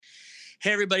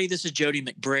Hey, everybody, this is Jody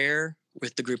McBrayer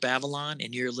with the group Avalon,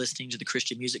 and you're listening to the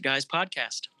Christian Music Guys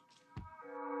podcast.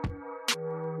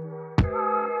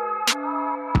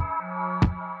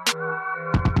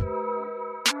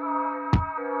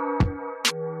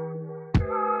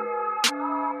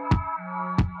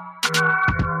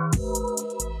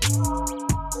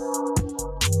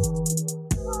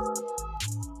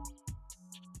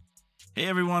 Hey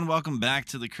everyone, welcome back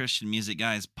to the Christian Music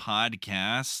Guys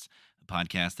podcast, a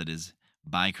podcast that is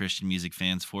by Christian music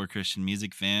fans for Christian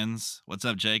music fans. What's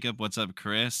up, Jacob? What's up,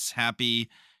 Chris?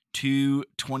 Happy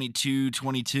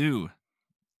 2/22/22.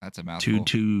 That's a mouthful.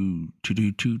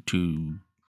 2/2/22.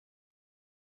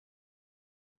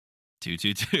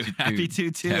 2/2/2. Happy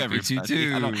 2/2, Happy everybody.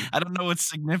 2/2. I don't know what's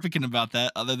significant about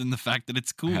that other than the fact that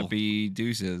it's cool. Happy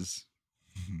deuces.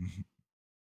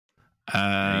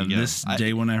 This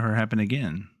day will never happen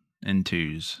again in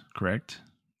twos, correct?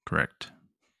 Correct.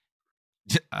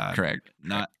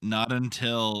 Not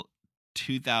until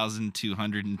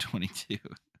 2,222.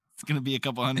 It's going to be a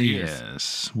couple hundred years.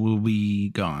 Yes, we'll be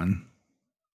gone.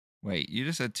 Wait, you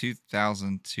just said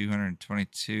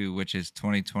 2,222, which is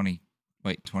 2020.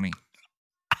 Wait, 20.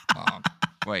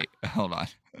 Wait, hold on.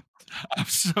 I'm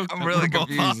really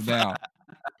confused now.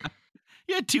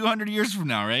 Yeah, 200 years from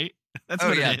now, right? That's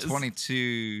what it is.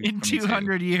 22. In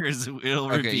 200 years, it'll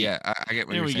repeat. Okay, yeah, I get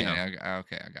what There you're we saying. go. I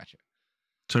got you.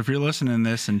 So if you're listening to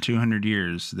this in 200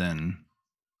 years, then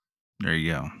there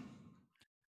you go.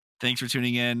 Thanks for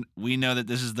tuning in. We know that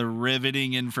this is the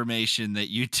riveting information that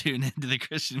you tune into the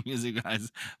Christian Music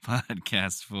Guys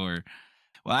podcast for.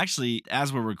 Well, actually,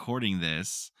 as we're recording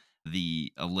this,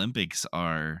 the Olympics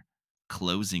are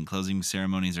closing. Closing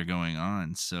ceremonies are going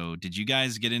on. So did you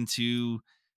guys get into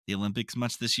the Olympics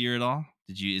much this year at all?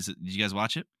 Did you guys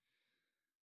watch it?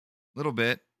 A little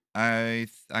bit. I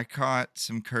caught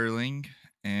some curling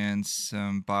and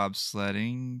some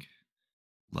bobsledding.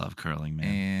 Love curling,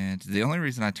 man. And the only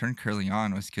reason I turned curling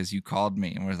on was because you called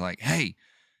me and was like, "Hey,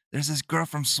 there's this girl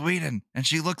from Sweden, and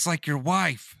she looks like your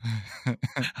wife."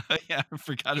 Yeah, I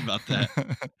forgot about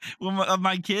that. Well,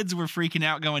 my kids were freaking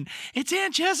out going, "It's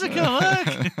Aunt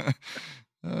Jessica,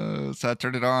 look!" So I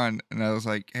turned it on, and I was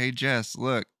like, "Hey, Jess,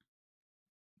 look.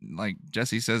 Like,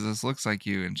 Jessie says this looks like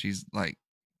you." And she's like,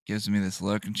 gives me this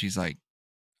look, and she's like,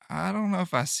 "I don't know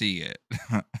if I see it."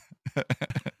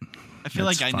 I feel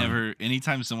That's like I fun. never,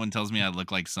 anytime someone tells me I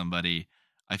look like somebody,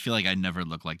 I feel like I never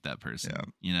look like that person. Yeah.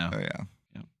 You know? Oh,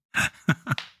 yeah.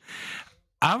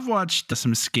 I've watched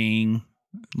some skiing,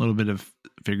 a little bit of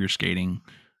figure skating,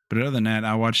 but other than that,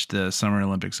 I watched the Summer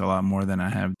Olympics a lot more than I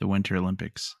have the Winter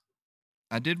Olympics.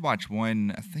 I did watch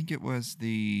one. I think it was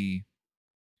the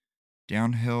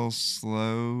downhill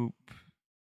slope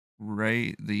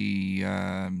race, the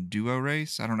duo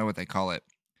race. I don't know what they call it,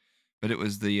 but it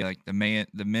was the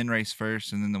men race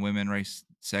first, and then the women race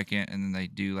second, and then they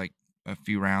do like a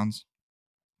few rounds.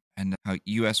 And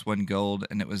U.S. won gold,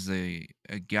 and it was a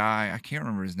guy, I can't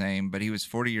remember his name, but he was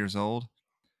 40 years old,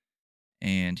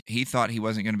 and he thought he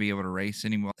wasn't going to be able to race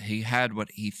anymore. He had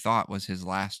what he thought was his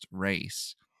last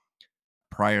race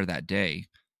prior that day,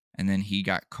 and then he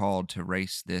got called to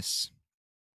race this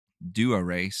duo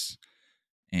race,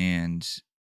 and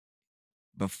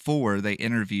before they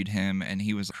interviewed him, and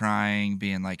he was crying,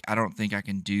 being like, "I don't think I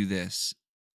can do this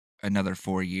another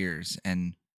 4 years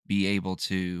and be able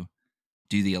to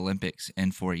do the Olympics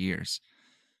in 4 years."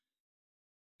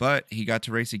 But he got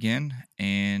to race again,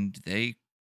 and they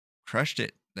crushed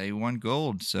it. They won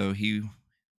gold. So he,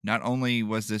 not only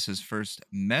was this his first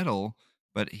medal,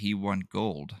 but he won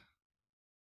gold.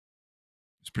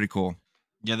 It's pretty cool.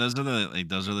 Yeah, those are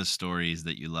the stories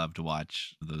that you love to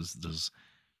watch. Those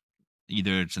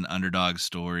either it's an underdog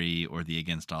story or the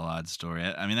against all odds story.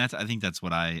 I mean, I think that's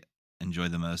what I enjoy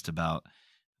the most about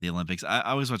the Olympics. I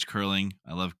always watch curling.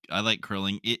 I like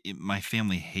curling. My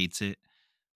family hates it,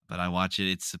 but I watch it.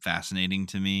 It's fascinating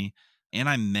to me.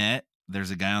 And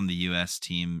there's a guy on the U.S.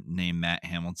 team named Matt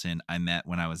Hamilton I met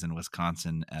when I was in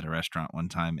Wisconsin at a restaurant one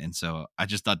time. And so I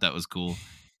just thought that was cool.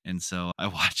 And so I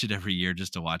watch it every year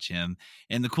just to watch him.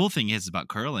 And the cool thing is about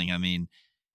curling, I mean,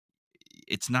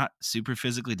 it's not super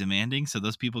physically demanding. So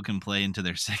those people can play into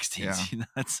their 60s. Yeah. You know,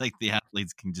 it's like the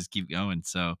athletes can just keep going.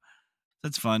 So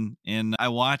that's fun. And I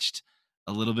watched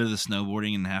a little bit of the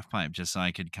snowboarding in the half pipe just so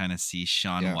I could kind of see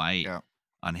Shaun White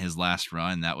on his last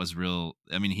run. That was real.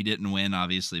 I mean, he didn't win,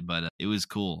 obviously, but it was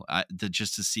cool.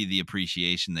 Just to see the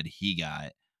appreciation that he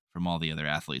got from all the other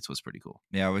athletes was pretty cool.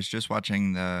 Yeah, I was just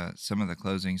watching some of the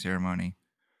closing ceremony,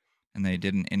 and they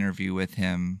did an interview with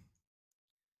him,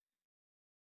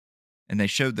 and they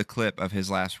showed the clip of his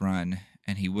last run,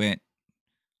 and he went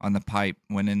on the pipe,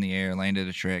 went in the air, landed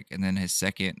a trick, and then his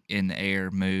second in the air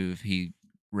move, he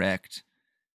wrecked.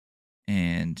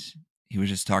 And he was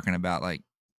just talking about like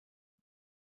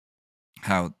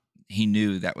how he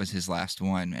knew that was his last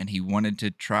one, and he wanted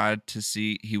to try to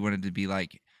see. He wanted to be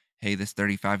like, hey, this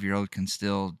 35-year-old can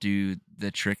still do the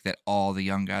trick that all the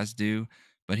young guys do,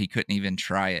 but he couldn't even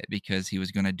try it because he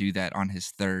was going to do that on his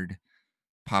third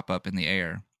pop up in the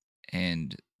air.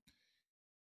 And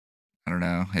I don't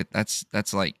know.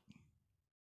 That's like,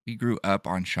 we grew up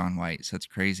on Shaun White, so it's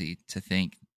crazy to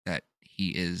think that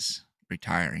he is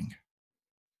retiring.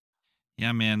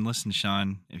 Yeah, man. Listen,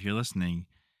 Sean, if you're listening,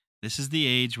 this is the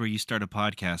age where you start a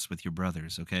podcast with your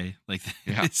brothers, okay? Like,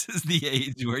 Yeah. This is the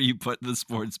age where you put the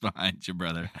sports behind your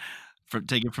brother.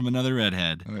 Take it from another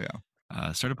redhead. Oh,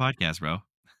 yeah. Start a podcast, bro.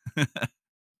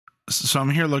 So I'm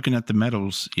here looking at the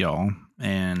medals, y'all,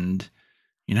 and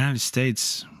United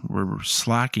States were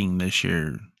slacking this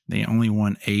year. They only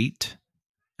won 8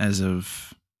 as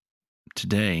of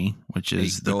today, which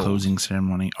is 8 the gold. closing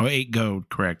ceremony. Oh, 8 gold,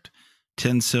 correct.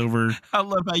 10 silver. I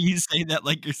love how you say that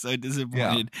like you're so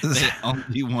disappointed. They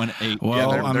only won 8.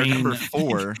 Well, they're I mean, number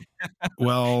 4.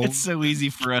 well, It's so easy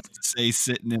for us to say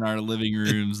sitting in our living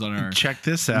rooms on our. check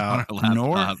this on out. our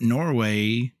laptops.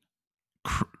 Norway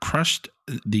crushed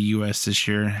the U.S. this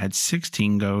year, had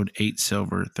 16 gold, 8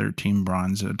 silver, 13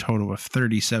 bronze, a total of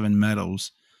 37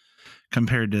 medals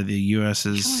compared to the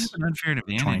U.S.'s an unfair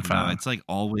advantage. 25. It's like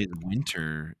always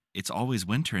winter. It's always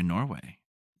winter in Norway.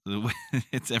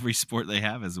 It's every sport they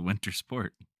have is a winter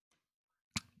sport.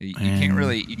 You can't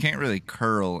really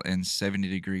curl in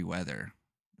 70-degree weather.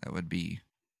 That would be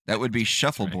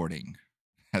shuffleboarding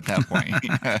at that point.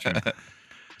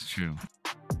 It's true.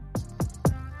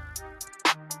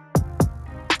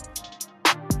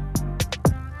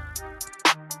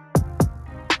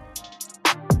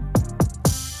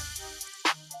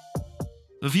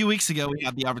 A few weeks ago, we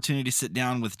had the opportunity to sit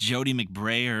down with Jody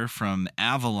McBrayer from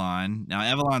Avalon. Now,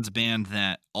 Avalon's a band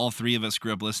that all three of us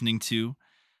grew up listening to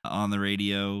on the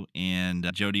radio, and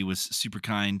Jody was super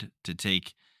kind to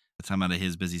take the time out of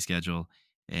his busy schedule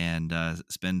and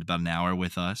spend about an hour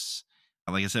with us.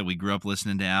 Like I said, we grew up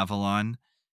listening to Avalon.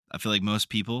 I feel like most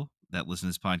people that listen to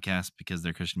this podcast, because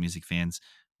they're Christian music fans,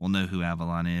 will know who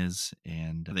Avalon is,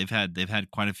 and they've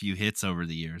had quite a few hits over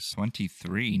the years.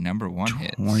 23 number 1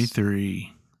 hits.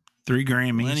 23. 3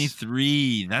 Grammys.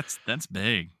 23. That's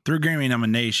big. 3 Grammy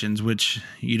nominations, which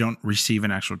you don't receive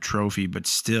an actual trophy, but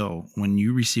still, when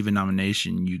you receive a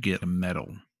nomination, you get a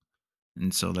medal.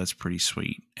 And so that's pretty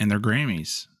sweet. And they're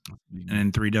Grammys.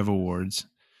 And 3 Dove Awards.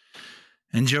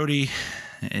 And Jody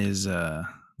is got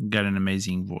an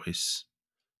amazing voice.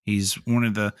 He's one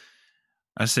of the,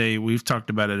 I say, we've talked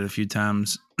about it a few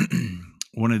times,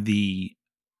 one of the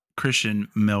Christian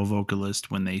male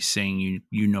vocalists. When they sing,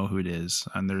 you know who it is.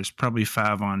 And there's probably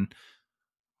 5 on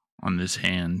this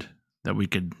hand that we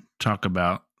could talk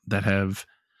about that have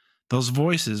those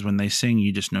voices. When they sing,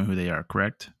 you just know who they are,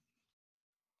 correct?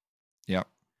 Yep.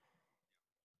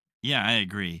 Yeah, I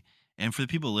agree. And for the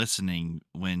people listening,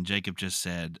 when Jacob just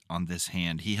said on this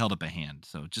hand, he held up a hand.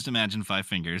 So just imagine 5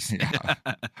 fingers. Yeah.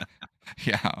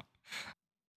 Yeah.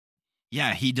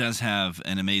 Yeah, he does have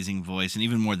an amazing voice. And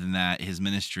even more than that, his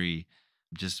ministry,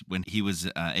 just when he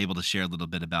was able to share a little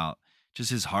bit about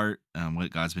just his heart, what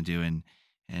God's been doing.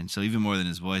 And so even more than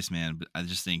his voice, man, but I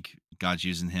just think God's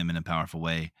using him in a powerful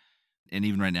way. And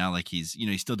even right now, like he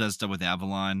still does stuff with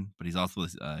Avalon, but he's also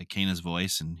with Cana's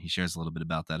Voice, and he shares a little bit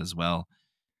about that as well.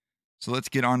 So let's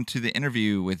get on to the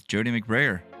interview with Jody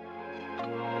McBrayer.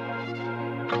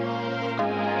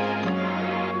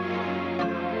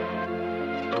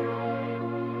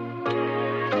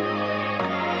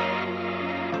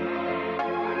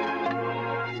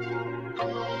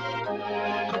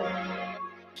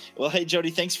 Well, hey, Jody,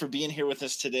 thanks for being here with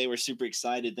us today. We're super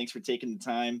excited. Thanks for taking the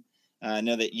time. I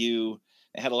know that you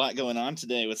had a lot going on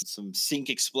today with some sink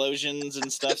explosions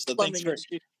and stuff. So thanks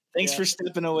for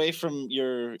stepping away from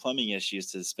your plumbing issues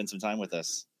to spend some time with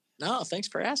us. No, thanks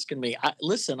for asking me. I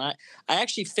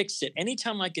actually fixed it.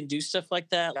 Anytime I can do stuff like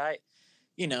that, I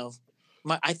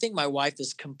think my wife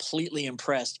is completely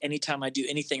impressed anytime I do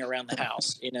anything around the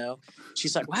house.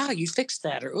 She's like, wow, you fixed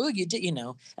that. Or, oh, you did,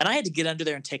 and I had to get under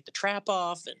there and take the trap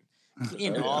off and,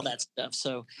 all that stuff.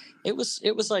 So it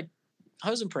was like, I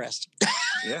was impressed.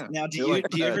 Yeah. Now, do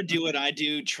you ever do what I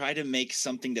do? Try to make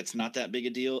something that's not that big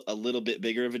a deal a little bit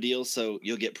bigger of a deal, so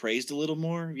you'll get praised a little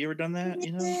more. Have you ever done that?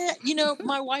 Yeah,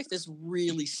 my wife is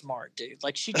really smart, dude.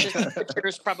 Like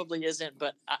yours probably isn't,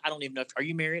 but I don't even know. Are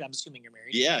you married? I'm assuming you're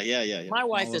married. Yeah. My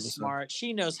wife is smart.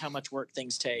 She knows how much work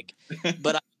things take.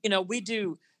 But we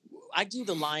do. I do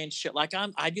the lion's share. Like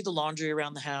I do the laundry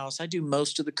around the house. I do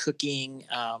most of the cooking.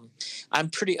 I'm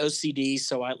pretty OCD,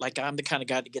 so I'm the kind of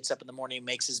guy that gets up in the morning and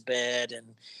makes his bed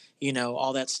and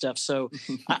all that stuff. So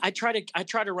I try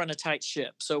to run a tight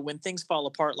ship. So when things fall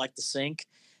apart, like the sink,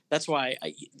 that's why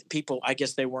people, I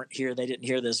guess they weren't here. They didn't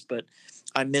hear this, but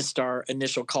I missed our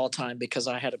initial call time because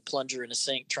I had a plunger in a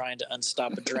sink trying to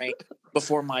unstop a drain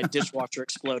before my dishwasher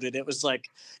exploded. It was like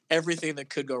everything that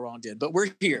could go wrong did, but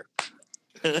we're here.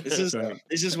 This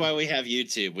is why we have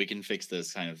YouTube. We can fix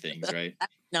those kind of things, right?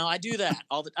 No, I do that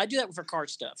I do that for car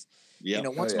stuff. Yeah.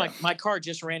 Once my car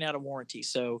just ran out of warranty,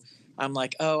 so I'm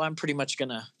like, I'm pretty much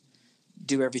gonna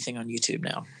do everything on YouTube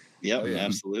now. Yep,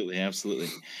 absolutely.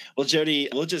 Well, Jody,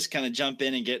 we'll just kind of jump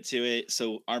in and get to it.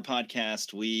 So our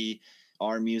podcast, we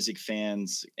are music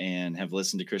fans and have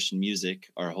listened to Christian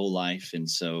music our whole life. And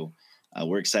so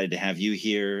we're excited to have you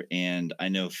here. And I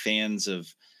know fans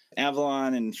of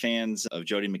Avalon and fans of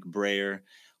Jody McBrayer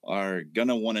are going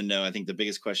to want to know, I think the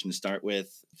biggest question to start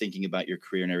with, thinking about your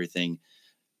career and everything,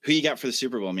 who you got for the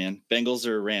Super Bowl, man? Bengals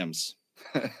or Rams?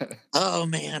 Oh,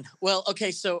 man. Well,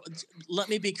 okay. So let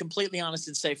me be completely honest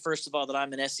and say, first of all, that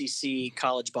I'm an SEC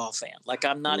college ball fan. Like,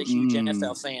 I'm not a huge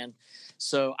NFL fan.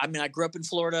 So, I mean, I grew up in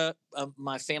Florida.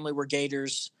 My family were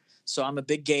Gators. So I'm a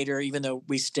big Gator, even though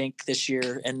we stink this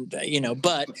year. And,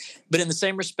 but in the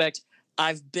same respect,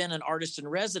 I've been an artist in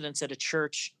residence at a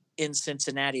church in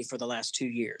Cincinnati for the last 2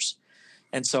 years.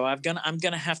 And so I'm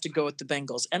gonna have to go with the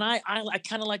Bengals. And I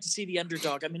kind of like to see the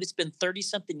underdog. I mean, it's been 30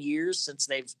 something years since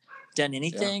they've done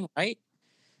anything, right?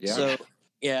 Yeah. So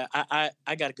yeah,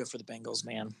 I got to go for the Bengals,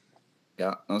 man.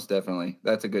 Yeah, most definitely.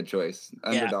 That's a good choice.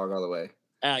 Underdog all the way.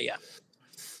 Yeah.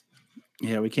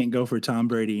 Yeah, we can't go for Tom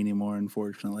Brady anymore,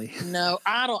 unfortunately. No,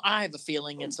 I don't. I have a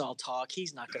feeling it's all talk.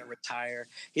 He's not going to retire.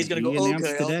 He's going to go,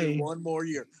 okay, I'll do one more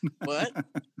year. What?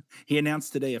 He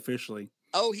announced today officially.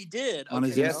 Oh, he did. On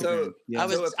his Instagram.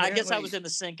 I guess I was in the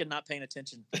sink and not paying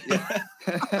attention.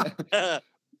 Yeah.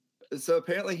 So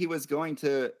apparently he was going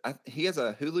to. He has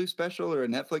a Hulu special or a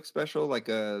Netflix special, like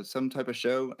some type of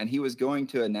show, and he was going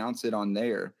to announce it on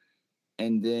there,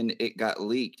 and then it got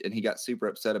leaked, and he got super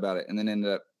upset about it, and then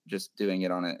ended up just doing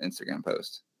it on an Instagram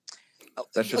post.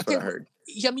 That's just what I heard.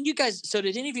 Yeah, I mean, you guys. So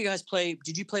did any of you guys play?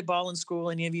 Did you play ball in school?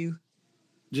 Any of you?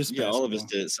 Just all of us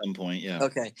did at some point. Yeah.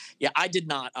 Okay. Yeah, I did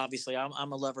not. Obviously,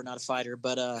 I'm a lover, not a fighter.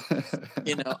 But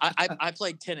I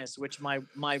played tennis, which my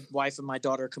wife and my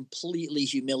daughter completely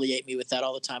humiliate me with that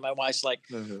all the time. My wife's like,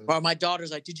 or my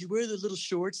daughter's like, "Did you wear the little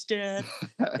shorts, Dad?"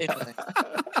 Anyway,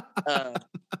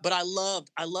 but I love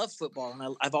football,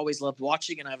 and I've always loved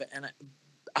watching. And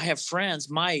I have friends.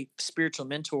 My spiritual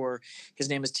mentor, his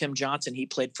name is Tim Johnson. He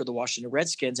played for the Washington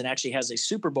Redskins and actually has a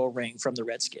Super Bowl ring from the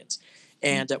Redskins.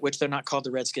 And which they're not called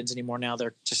the Redskins anymore now.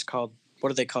 They're just called,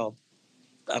 what are they called?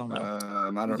 I don't know.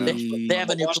 I don't know. They have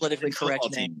a new politically correct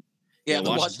name. Yeah, the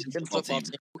Washington football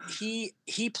team.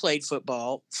 He played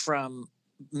football from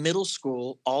middle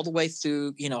school all the way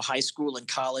through, high school and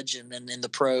college and then in the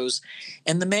pros.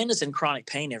 And the man is in chronic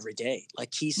pain every day.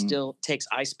 Like he still takes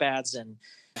ice baths and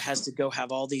has to go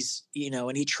have all these,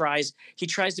 and he tries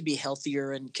to be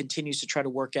healthier and continues to try to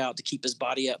work out to keep his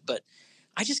body up. But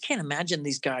I just can't imagine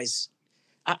these guys.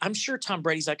 I'm sure Tom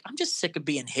Brady's like, I'm just sick of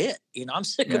being hit. I'm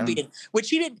sick of being,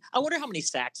 which he didn't. I wonder how many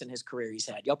sacks in his career he's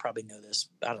had. Y'all probably know this.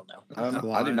 I don't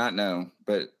know. I do not know,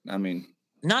 but I mean,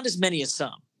 not as many as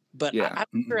some, but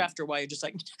I'm sure after a while you're just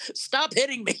like, stop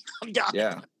hitting me. I'm done.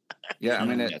 Yeah. Yeah. I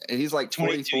mean, he's like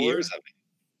 22 years.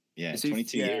 Yeah.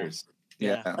 22 years.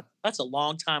 Yeah. That's a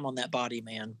long time on that body,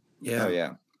 man. Yeah. Oh,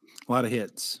 yeah. A lot of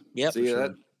hits. Yep. See,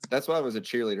 that's why I was a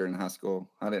cheerleader in high school.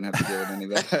 I didn't have to deal with any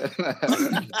of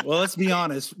that. Well, let's be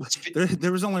honest.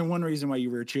 There was only one reason why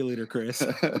you were a cheerleader, Chris.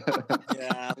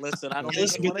 Yeah, listen, I don't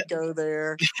even want to go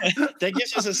there. That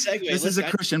gives us a segue. This is a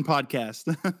Christian podcast.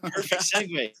 Perfect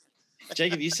segue.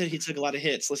 Jacob, you said he took a lot of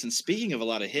hits. Listen, speaking of a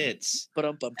lot of hits,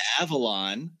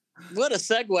 Avalon. What a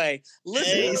segue.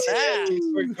 Listen to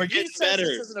that. We're getting better.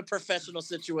 This isn't a professional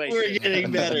situation. We're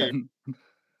getting better.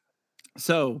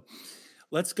 So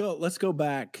let's go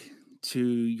back to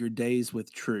your days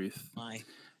with Truth.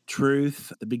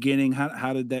 Truth, the beginning,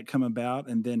 how did that come about?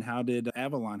 And then how did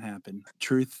Avalon happen?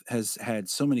 Truth has had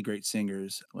so many great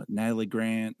singers. Natalie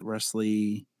Grant, Russ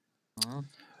Lee.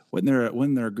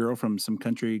 Wasn't there a girl from some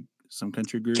country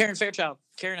group? Karen Fairchild.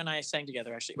 Karen and I sang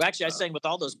together, actually. Well, actually, I sang with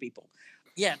all those people.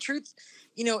 Yeah, Truth,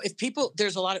 if people,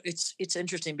 there's a lot of, it's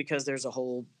interesting because there's a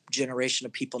whole generation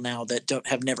of people now that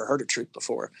have never heard of Truth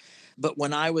before. But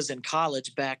when I was in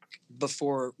college back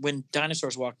before, when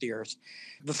dinosaurs walked the earth,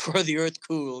 before the earth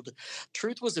cooled,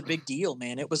 Truth was a big deal,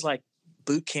 man. It was like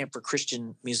boot camp for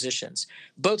Christian musicians,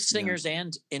 both singers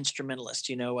and instrumentalists.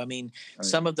 You know, I mean,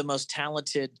 some of the most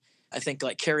talented, I think,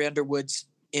 like Carrie Underwood's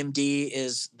MD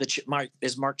is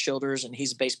Mark Childers, and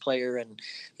he's a bass player. And,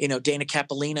 you know, Dana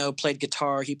Capolino played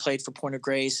guitar. He played for Point of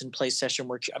Grace and plays session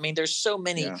work. I mean, there's so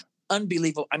many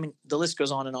unbelievable. I mean, the list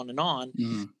goes on and on and on.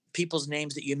 Mm-hmm. People's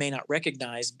names that you may not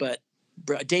recognize, but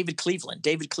David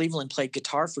Cleveland played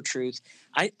guitar for Truth.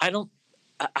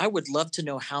 I would love to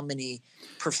know how many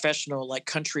professional, like,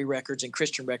 country records and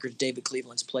Christian records David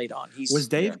Cleveland's played on. Was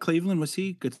Dave Cleveland, was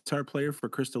he guitar player for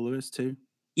Crystal Lewis too?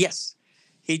 Yes,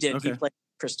 he did. Okay. He played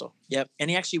Crystal. Yep. And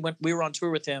he actually we were on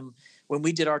tour with him when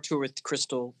we did our tour with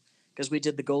Crystal, because we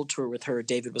did the gold tour with her.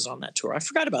 David was on that tour. I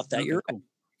forgot about that. Okay, You're cool. right.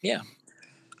 Yeah.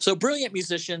 So brilliant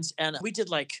musicians. And we did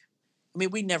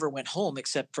we never went home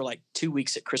except for like 2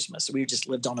 weeks at Christmas. We just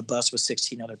lived on a bus with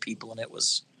 16 other people, and it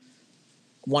was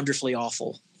wonderfully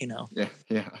awful, you know?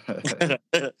 Yeah.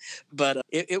 But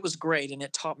it was great. And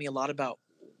it taught me a lot about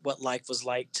what life was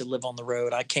like to live on the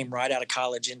road. I came right out of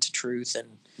college into Truth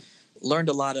and learned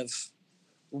a lot of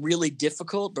really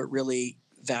difficult, but really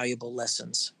valuable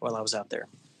lessons while I was out there.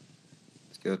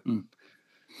 That's good.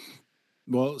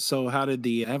 Well, so how did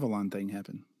the Avalon thing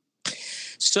happen?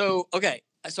 So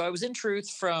I was in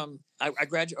Truth I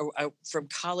graduated from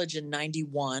college in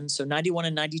 91. So 91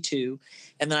 and 92.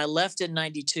 And then I left in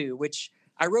 92, which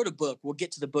I wrote a book. We'll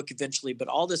get to the book eventually, but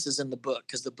all this is in the book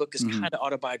because the book is kind of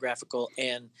autobiographical,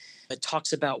 and it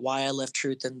talks about why I left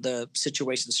Truth and the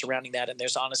situation surrounding that. And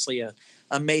there's honestly a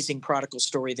amazing prodigal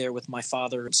story there with my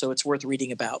father. So it's worth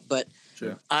reading about. But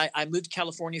I moved to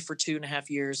California for 2.5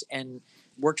 years and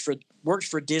worked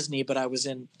for Disney, but I was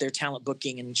in their talent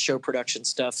booking and show production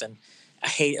stuff. And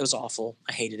it was awful.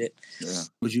 I hated it. Yeah.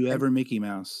 Was you ever Mickey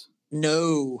Mouse?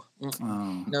 No.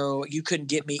 Oh. No, you couldn't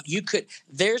get me.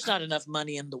 There's not enough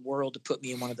money in the world to put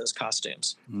me in one of those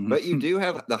costumes. But you do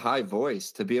have the high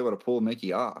voice to be able to pull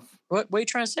Mickey off. What are you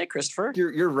trying to say, Christopher?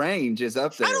 Your range is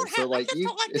up there. I don't have, so like I just you,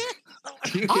 don't like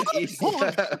that. you can easily.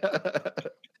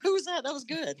 Who was that? That was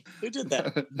good. Who did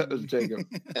that? That was Jacob.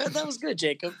 That was good,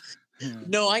 Jacob. Yeah.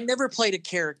 No, I never played a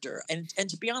character. And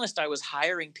to be honest, I was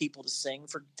hiring people to sing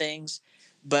for things.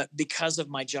 But because of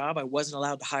my job, I wasn't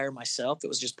allowed to hire myself. It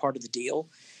was just part of the deal.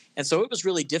 And so it was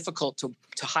really difficult to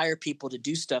hire people to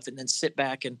do stuff and then sit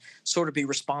back and sort of be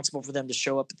responsible for them to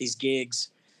show up at these gigs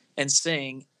and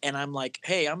sing. And I'm like,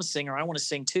 hey, I'm a singer. I want to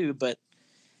sing too.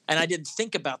 And I didn't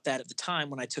think about that at the time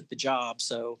when I took the job.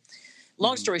 So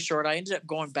long story short, I ended up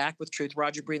going back with Truth.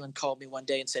 Roger Breland called me one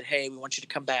day and said, hey, we want you to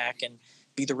come back and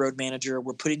be the road manager.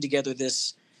 We're putting together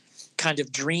this kind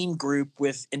of dream group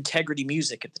with Integrity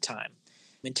Music at the time.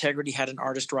 Integrity had an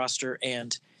artist roster,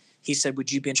 and he said,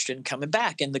 would you be interested in coming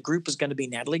back? And the group was going to be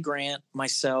Natalie Grant,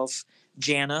 myself,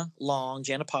 Jana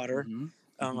Potter,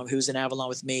 who's in Avalon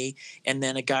with me, and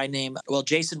then a guy named,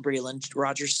 Jason Breland,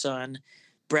 Roger's son,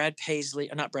 Brad Paisley,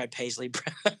 Brad Paisley,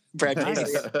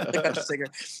 the country singer.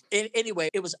 Anyway,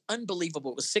 it was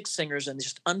unbelievable. It was 6 singers and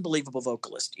just unbelievable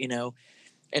vocalists, you know.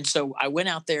 And so I went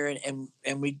out there and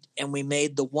we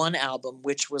made the one album,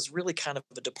 which was really kind of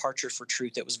a departure for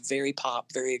Truth. It was very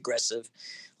pop, very aggressive.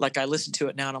 Like, I listen to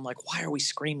it now and I'm like, why are we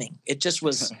screaming? It just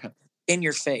was in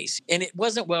your face. And it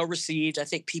wasn't well received. I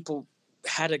think people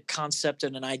had a concept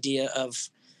and an idea of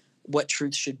what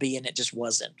Truth should be, and it just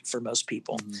wasn't for most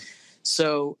people.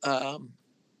 So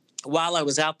while I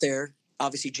was out there,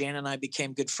 obviously Jan and I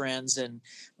became good friends, and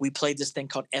we played this thing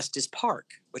called Estes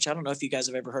Park, which I don't know if you guys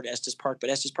have ever heard of Estes Park, but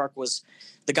Estes Park was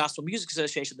the Gospel Music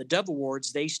Association, the Dove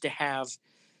Awards. They used to have,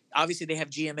 obviously they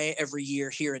have GMA every year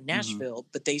here in Nashville,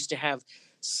 but they used to have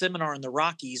Seminar in the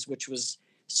Rockies, which was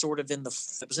sort of it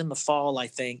was in the fall, I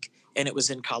think, and it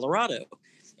was in Colorado.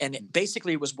 And it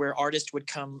basically was where artists would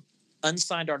come,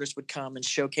 unsigned artists would come and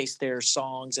showcase their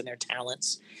songs and their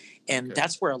talents. And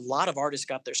that's where a lot of artists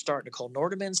got their start. Nicole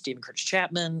Nordeman, Stephen Curtis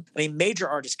Chapman. I mean, major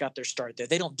artists got their start there.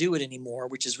 They don't do it anymore,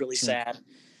 which is really sad.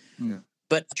 Yeah.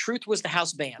 But Truth was the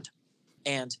house band.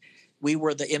 And we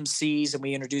were the MCs, and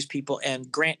we introduced people.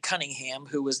 And Grant Cunningham,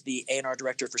 who was the A&R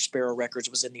director for Sparrow Records,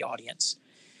 was in the audience.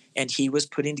 And he was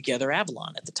putting together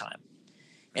Avalon at the time.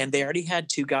 And they already had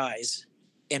 2 guys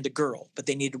and a girl, but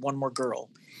they needed one more girl.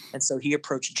 And so he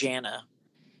approached Jana,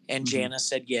 and Jana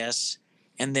said yes.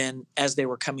 And then as they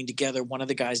were coming together, one of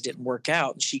the guys didn't work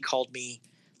out. And she called me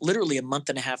literally a month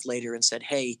and a half later and said,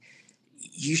 hey,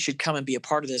 you should come and be a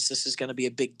part of this. This is going to be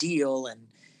a big deal. And,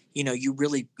 you know, you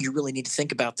really need to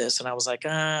think about this. And I was like,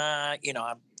 you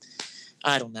know,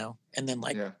 I don't know. And then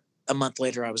a month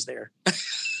later I was there.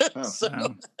 So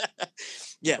awesome.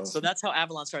 So that's how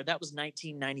Avalon started. That was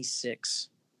 1996.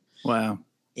 Wow.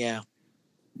 Yeah.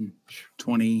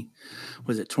 20,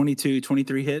 was it 22,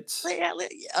 23 hits? Yeah,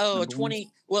 Number 20,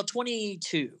 well,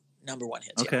 22 number one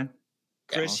hits. Okay. Yeah.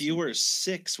 Chris, Awesome. you were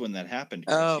 6 when that happened.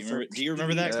 Chris. Oh, Do you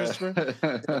remember that,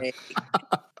 Christopher?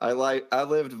 I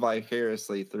lived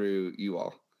vicariously through you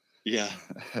all. Yeah.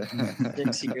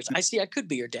 6 years. I could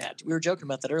be your dad. We were joking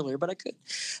about that earlier, but I could.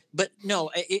 But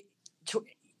no,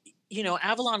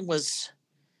 Avalon was.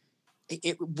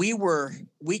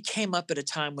 We came up at a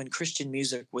time when Christian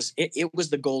music was. It was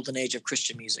the golden age of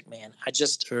Christian music, man.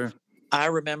 Sure. I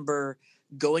remember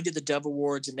going to the Dove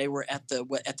Awards, and they were at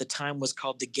what at the time was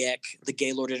called the GEC, the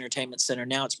Gaylord Entertainment Center.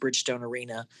 Now it's Bridgestone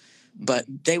Arena, but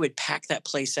they would pack that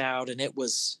place out, and it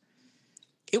was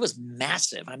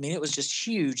massive. I mean, it was just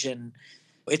huge, and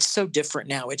it's so different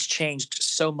now. It's changed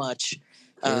so much.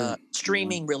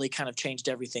 Streaming really kind of changed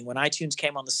everything. When iTunes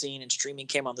came on the scene and streaming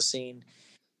came on the scene,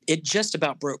 it just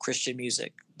about broke Christian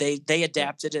music. They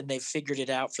adapted and they figured it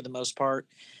out for the most part,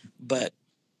 but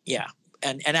yeah.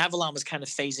 And Avalon was kind of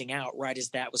phasing out right as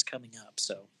that was coming up.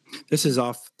 So this is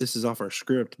off our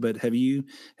script, but have you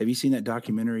seen that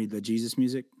documentary, The Jesus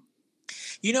Music?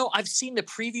 I've seen the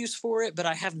previews for it, but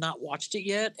I have not watched it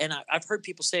yet. And I've heard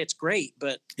people say it's great,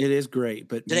 but it is great.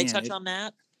 But did they touch on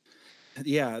that?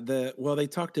 Yeah. They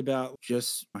talked about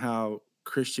just how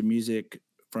Christian music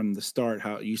from the start,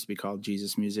 how it used to be called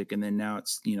Jesus Music, and then now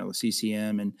it's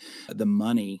CCM and the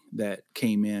money that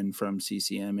came in from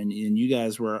CCM, and you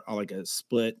guys were all like a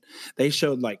split. They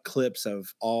showed like clips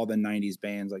of all the 90s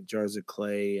bands like Jars of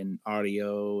Clay and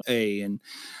Audio A, and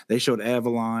they showed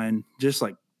Avalon, just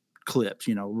like clips,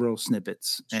 real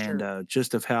snippets. Sure. And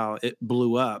just of how it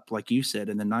blew up, like you said,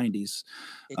 in the 90s,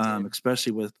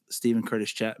 especially with Stephen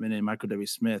Curtis Chapman and Michael W.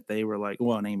 Smith. They were like,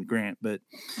 and Amy Grant, but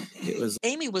it was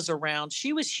Amy was around.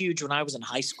 She was huge when I was in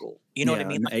high school. You know what I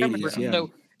mean? Like, 80s,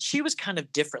 so she was kind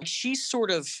of different. She's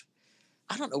sort of,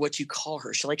 I don't know what you call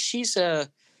her. She's a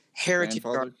heritage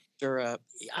artist or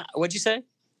what'd you say?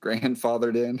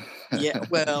 Grandfathered in. Yeah.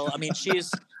 Well, I mean, she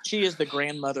is the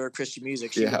grandmother of Christian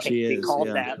music. She can't be called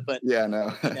that, but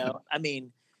no. I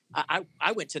mean,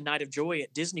 I went to Night of Joy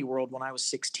at Disney World when I was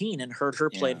 16 and heard her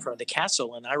play in front of the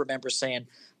castle, and I remember saying,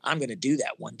 "I'm going to do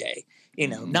that one day."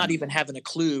 Not even having a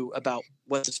clue about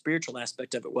what the spiritual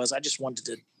aspect of it was. I just wanted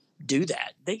to do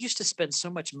that. They used to spend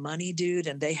so much money, dude,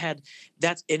 and they had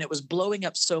that, and it was blowing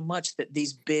up so much that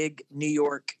these big New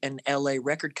York and LA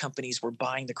record companies were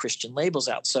buying the Christian labels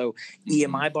out. So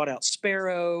EMI bought out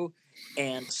Sparrow,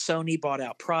 and Sony bought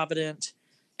out Provident,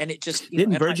 and it just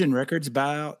didn't Virgin Records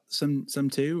buy out some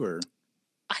too, or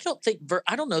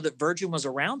I don't know that Virgin was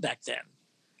around back then.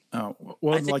 Oh,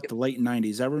 well, like the late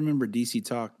 90s. I remember DC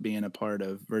Talk being a part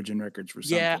of Virgin Records for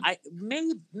something. Yeah,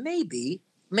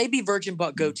 maybe Virgin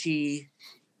bought Goatee.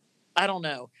 I don't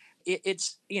know.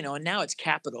 It's and now it's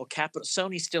Capitol.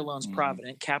 Sony still owns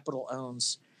Provident. Capitol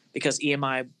owns, because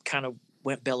EMI kind of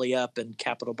went belly up and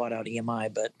Capitol bought out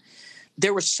EMI. But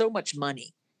there was so much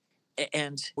money,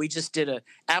 and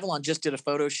Avalon just did a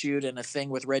photo shoot and a thing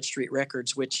with Red Street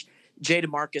Records, which Jay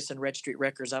DeMarcus and Red Street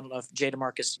Records. I don't know if Jay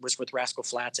DeMarcus was with Rascal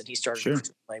Flatts and he started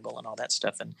a label and all that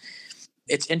stuff. And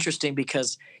it's interesting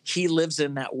because he lives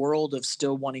in that world of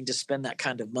still wanting to spend that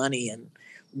kind of money. And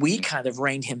we kind of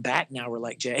reined him back. Now we're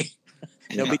like, Jay,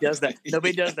 nobody does that.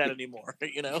 Nobody does that anymore.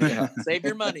 Save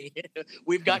your money.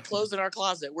 We've got clothes in our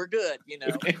closet. We're good.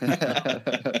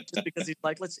 Just because he's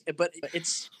like, but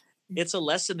it's a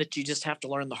lesson that you just have to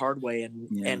learn the hard way.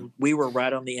 And we were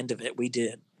right on the end of it. We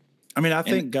did. I mean, I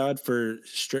thank God for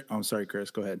I'm sorry,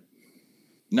 Chris, go ahead.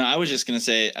 No, I was just going to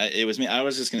say, it was me. I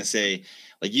was just going to say,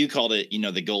 like you called it,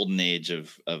 the golden age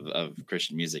of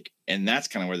Christian music. And that's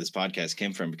kind of where this podcast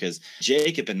came from, because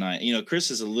Jacob and I, Chris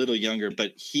is a little younger,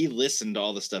 but he listened to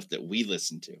all the stuff that we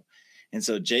listened to. And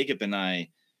so Jacob and I,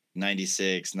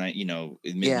 96,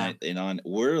 midnight and on,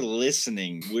 we're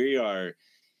listening. We are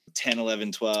 10,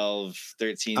 11, 12,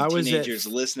 13 teenagers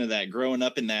listening to that, growing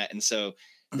up in that. And so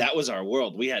that was our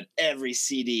world. We had every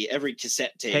CD, every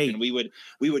cassette tape, and we would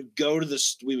go to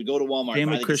Walmart,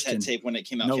 buy the cassette tape when it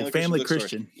came out. No, Family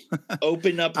Christian.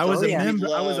 Open up. I was a member.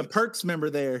 I was a Perks member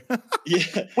there. Yeah,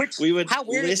 How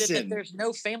weird is it that there's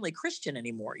no Family Christian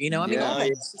anymore?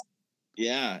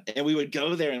 Yeah, and we would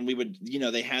go there, and we would,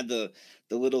 they had the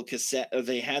little cassette, or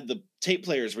they had the tape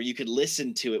players where you could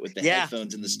listen to it with the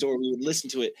headphones in the store. We would listen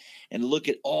to it and look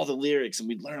at all the lyrics, and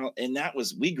we'd learn. And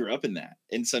we grew up in that.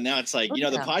 And so now it's like, the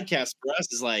podcast for us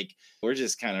is like, we're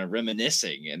just kind of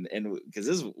reminiscing, and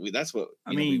because that's what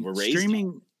we were raised.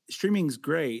 streaming's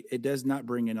great. It does not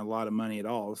bring in a lot of money at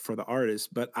all for the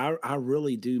artist, but I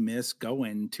really do miss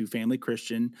going to Family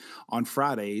Christian on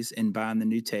Fridays and buying the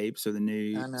new tapes or the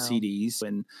new CDs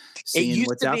and seeing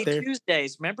what's out there. It used to be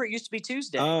Tuesdays. Remember, it used to be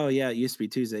Tuesday. Oh yeah, it used to be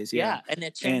Tuesdays. Yeah, and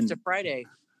it changed to Friday.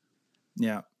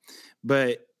 Yeah,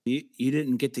 but you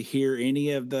didn't get to hear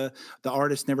any of the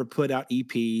artists never put out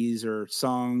EPs or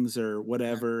songs or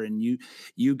whatever, and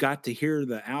you got to hear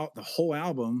the whole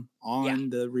album on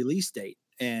the release date.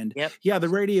 And the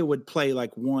radio would play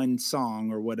like one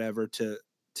song or whatever to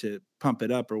pump it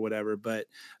up or whatever, but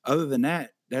other than that,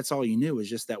 that's all you knew was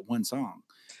just that one song.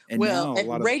 And now a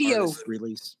lot radio of artists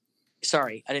release.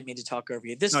 Sorry, I didn't mean to talk over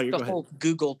you. The whole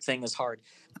Google thing is hard.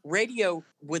 Radio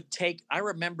would take. I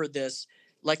remember this.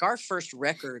 Like our first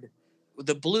record,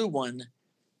 the blue one,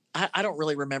 I don't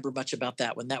really remember much about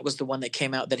that one. That was the one that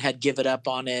came out that had Give It Up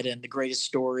on it and The Greatest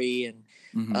Story.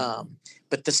 And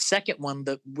but the second one,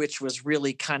 which was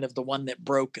really kind of the one that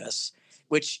broke us,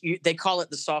 they call it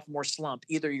the sophomore slump.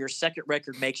 Either your second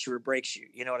record makes you or breaks you.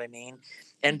 You know what I mean?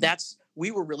 And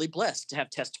we were really blessed to have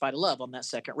Testify to Love on that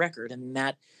second record. And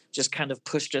that just kind of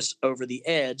pushed us over the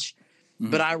edge.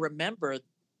 But I remember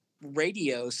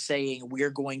radio saying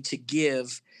we're going to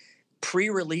give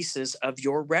pre-releases of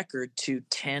your record to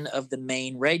 10 of the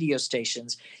main radio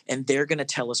stations, and they're going to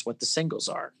tell us what the singles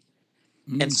are.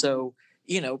 And so,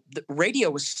 the radio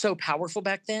was so powerful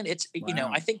back then. It's,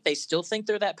 I think they still think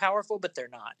they're that powerful, but they're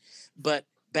not. But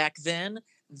back then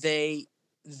they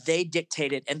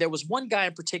dictated, and there was one guy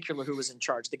in particular who was in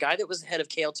charge. The guy that was the head of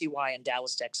KLTY in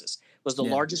Dallas, Texas, was the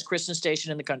largest Christian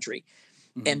station in the country.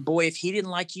 And boy, if he didn't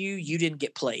like you, you didn't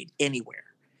get played anywhere.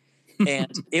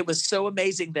 And it was so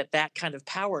amazing that kind of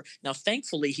power. Now,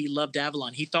 thankfully, he loved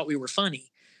Avalon. He thought we were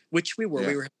funny, which we were. Yeah.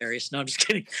 We were hilarious. No, I'm just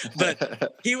kidding.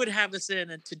 But he would have us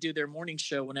in to do their morning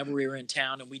show whenever we were in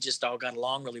town, and we just all got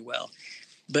along really well.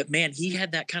 But man, he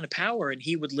had that kind of power, and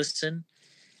he would listen.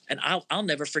 And I'll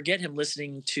never forget him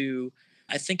listening to,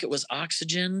 I think it was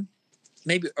Oxygen,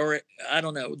 maybe, or I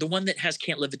don't know, the one that has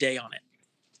Can't Live a Day on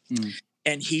it.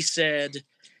 And he said,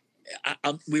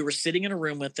 we were sitting in a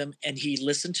room with him, and he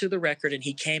listened to the record, and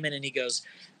he came in and he goes,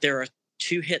 there are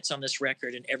 2 hits on this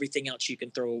record and everything else you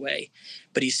can throw away.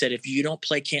 But he said, if you don't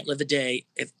play Can't Live a Day,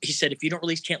 if you don't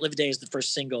release Can't Live a Day as the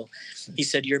first single, he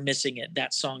said, you're missing it.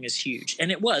 That song is huge.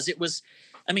 And it was,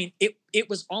 I mean, it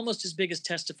was almost as big as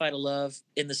Testify to Love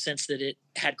in the sense that it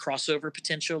had crossover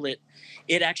potential.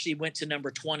 It actually went to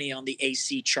number 20 on the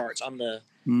AC charts, on the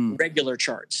regular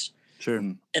charts. Sure.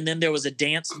 And then there was a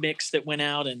dance mix that went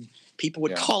out, and people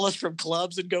would call us from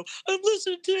clubs and go, I'm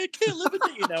listening to it, Can't Live a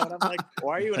Day, And I'm like,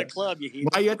 why are you in a club, you heathen?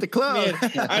 Why are you at the club?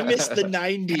 Man, I miss the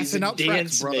 90s and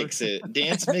dance mixes.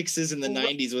 Dance mixes in the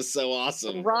 90s was so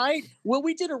awesome. Right? Well,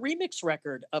 we did a remix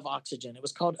record of Oxygen. It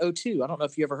was called O2. I don't know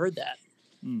if you ever heard that.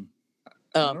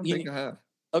 I don't think I have.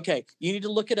 Okay. You need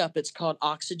to look it up. It's called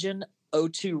Oxygen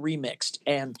O2 Remixed,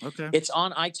 and it's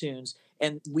on iTunes.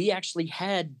 And we actually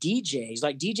had DJs,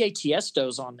 like DJ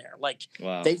Tiesto's on there. Like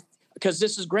because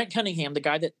this is Grant Cunningham, the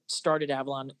guy that started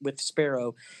Avalon with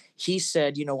Sparrow. He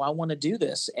said, I want to do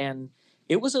this. And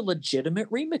it was a legitimate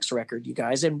remix record, you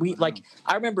guys. And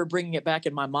I remember bringing it back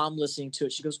and my mom listening to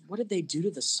it. She goes, what did they do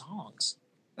to the songs?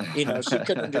 She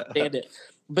couldn't understand it.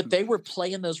 But they were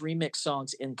playing those remix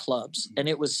songs in clubs. And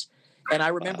I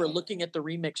remember looking at the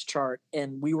remix chart,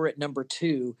 and we were at number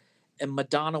 2. And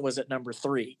Madonna was at number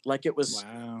 3. Like it was,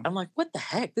 I'm like, what the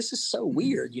heck? This is so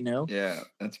weird, Yeah,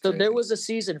 that's so crazy. there was a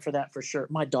season for that for sure.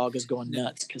 My dog is going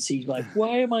nuts because he's like,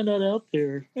 why am I not out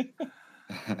there?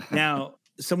 Now,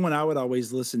 someone I would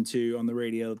always listen to on the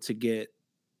radio to get,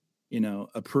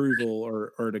 approval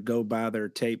or to go buy their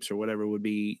tapes or whatever would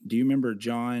be, do you remember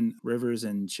John Rivers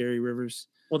and Sherry Rivers?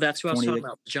 Well, that's what I was talking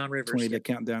about, John Rivers. 20 the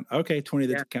Countdown. Okay, 20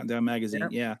 the Countdown magazine.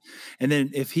 Yeah. And then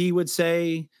if he would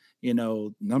say,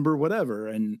 number whatever,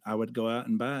 and I would go out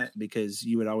and buy it because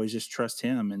you would always just trust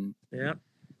him. And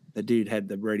the dude had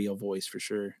the radio voice for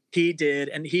sure. He did,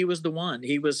 and he was the one.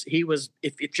 He was.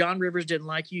 If John Rivers didn't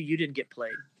like you, you didn't get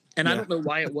played. And I don't know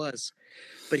why it was,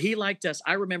 but he liked us.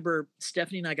 I remember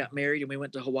Stephanie and I got married, and we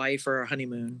went to Hawaii for our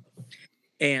honeymoon.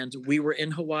 And we were in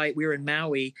Hawaii. We were in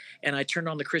Maui, and I turned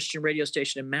on the Christian radio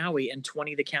station in Maui, and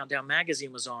 20 the Countdown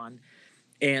magazine was on.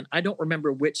 And I don't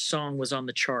remember which song was on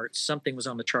the charts. Something was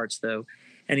on the charts, though.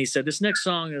 And he said, this next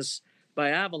song is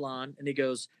by Avalon. And he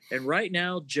goes, and right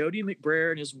now, Jody McBrayer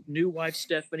and his new wife,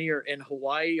 Stephanie, are in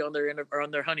Hawaii on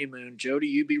their honeymoon. Jody,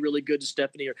 you be really good to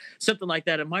Stephanie, or something like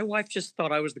that. And my wife just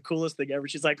thought I was the coolest thing ever.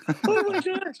 She's like, oh, my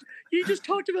gosh, he just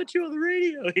talked about you on the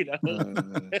radio,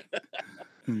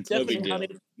 Definitely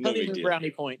honeymoon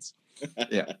brownie points.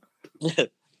 Yeah.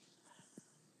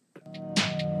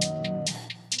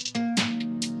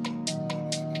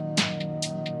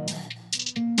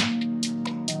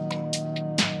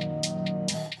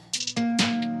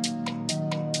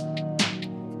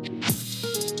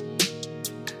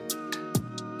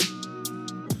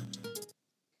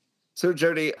 So,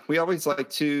 Jody, we always like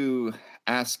to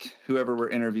ask whoever we're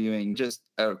interviewing just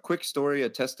a quick story, a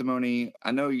testimony.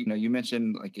 I know you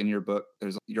mentioned like in your book,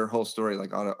 there's your whole story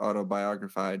like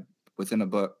autobiographied within a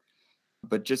book,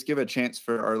 but just give a chance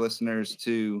for our listeners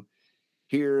to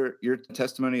hear your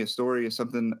testimony, a story of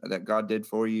something that God did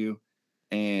for you,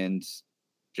 and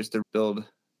just to build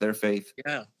their faith.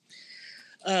 Yeah.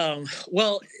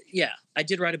 Well, yeah, I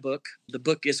did write a book. The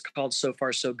book is called So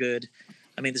Far So Good.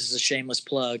 I mean, this is a shameless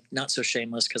plug, not so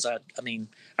shameless because I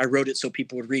wrote it so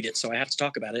people would read it, so I have to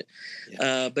talk about it.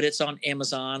 Yeah. But it's on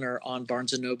Amazon or on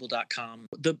barnesandnoble.com.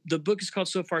 The book is called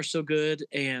So Far So Good,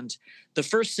 and the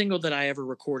first single that I ever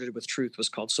recorded with Truth was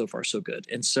called So Far So Good.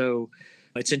 And so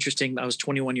it's interesting. I was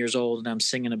 21 years old, and I'm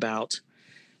singing about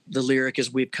the lyric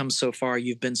is, "We've come so far,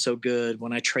 you've been so good.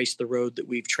 When I trace the road that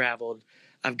we've traveled,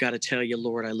 I've got to tell you,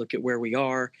 Lord, I look at where we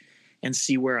are and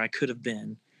see where I could have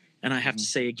been. And I have to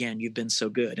say again, you've been so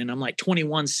good." And I'm like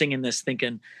 21 singing this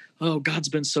thinking, oh, God's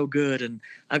been so good and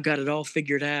I've got it all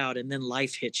figured out. And then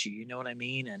life hits you, you know what I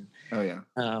mean? And oh yeah,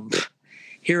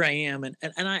 here I am. And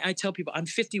I tell people I'm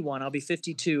 51, I'll be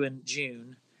 52 in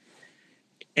June.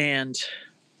 And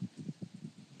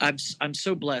I'm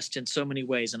so blessed in so many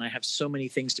ways. And I have so many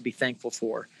things to be thankful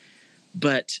for,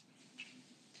 but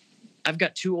I've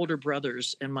got two older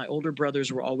brothers, and my older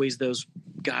brothers were always those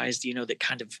guys, that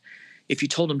kind of, if you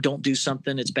told them don't do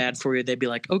something, it's bad for you, they'd be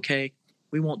like, okay,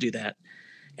 we won't do that.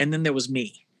 And then there was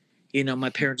me, my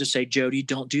parents would say, Jody,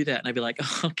 don't do that. And I'd be like,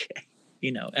 oh, okay,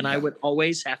 and I would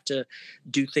always have to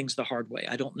do things the hard way.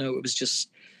 I don't know. It was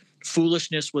just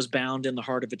foolishness was bound in the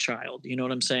heart of a child. You know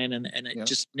what I'm saying? And it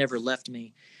just never left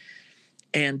me.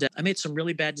 And I made some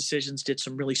really bad decisions, did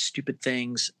some really stupid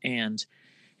things, and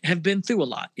have been through a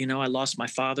lot. I lost my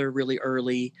father really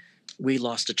early. We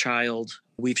lost a child.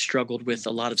 We've struggled with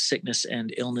a lot of sickness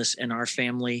and illness in our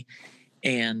family.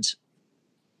 And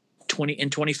in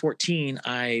 2014,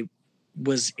 I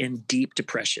was in deep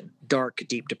depression, dark,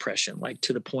 deep depression, like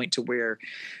to the point to where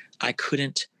I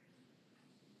couldn't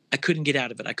get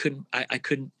out of it. I couldn't,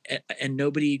 and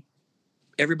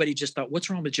everybody just thought, what's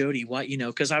wrong with Jody? Why,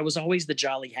 because I was always the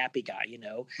jolly, happy guy,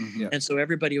 Mm-hmm. And so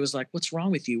everybody was like, what's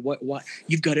wrong with you? What,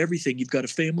 you've got everything. You've got a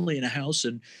family and a house.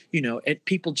 And, and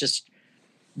people just,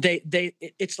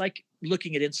 it's like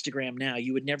looking at Instagram now.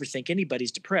 You would never think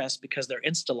anybody's depressed because their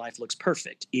Insta life looks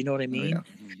perfect. You know what I mean? Oh,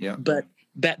 yeah. But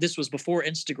this was before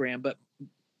Instagram, but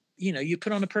you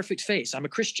put on a perfect face. I'm a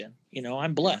Christian,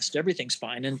 I'm blessed. Everything's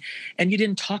fine. And you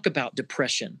didn't talk about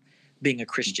depression being a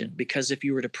Christian, because if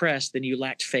you were depressed, then you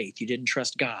lacked faith. You didn't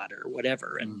trust God or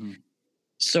whatever. And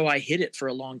so I hid it for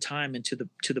a long time, and to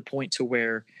the point to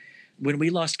where when we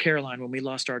lost Caroline, when we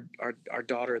lost our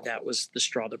daughter, that was the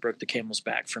straw that broke the camel's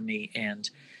back for me. And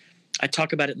I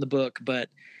talk about it in the book, but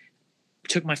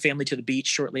took my family to the beach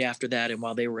shortly after that. And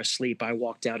while they were asleep, I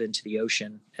walked out into the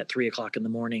ocean at 3:00 in the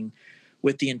morning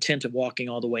with the intent of walking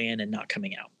all the way in and not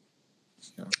coming out.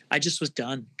 Yeah. I just was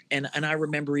done. And I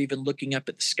remember even looking up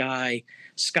at the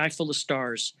sky full of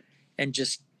stars, and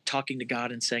just talking to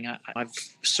God and saying, I've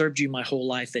served you my whole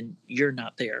life and you're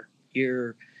not there.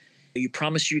 You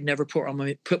promised you'd never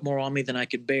put more on me than I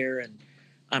could bear. And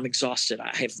I'm exhausted.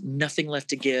 I have nothing left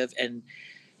to give. And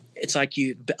it's like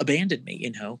you abandoned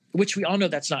me, which we all know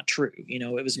that's not true.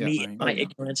 It was me and my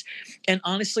ignorance. And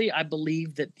honestly, I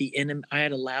believe that I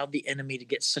had allowed the enemy to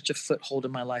get such a foothold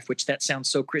in my life, which that sounds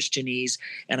so Christianese,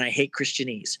 and I hate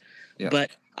Christianese,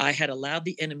 but I had allowed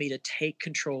the enemy to take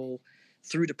control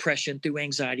through depression, through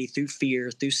anxiety, through fear,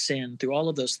 through sin, through all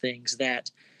of those things,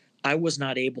 that I was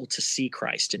not able to see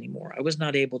Christ anymore. I was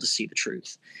not able to see the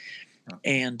truth.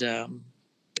 And,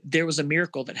 there was a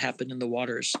miracle that happened in the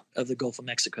waters of the Gulf of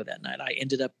Mexico that night. I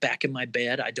ended up back in my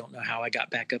bed. I don't know how I got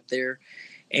back up there.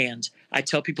 And I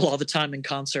tell people all the time in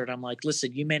concert, I'm like,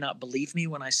 listen, you may not believe me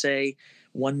when I say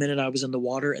 1 minute I was in the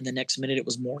water and the next minute it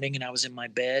was morning and I was in my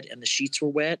bed and the sheets were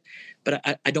wet. But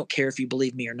I don't care if you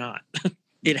believe me or not.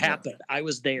 It happened. I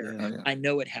was there. Yeah. I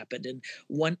know it happened. And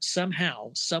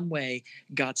somehow, some way,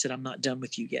 God said, I'm not done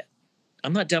with you yet.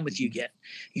 I'm not done with you yet.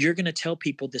 You're going to tell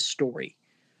people this story.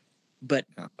 But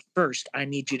first, I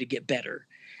need you to get better.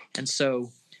 And so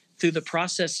through the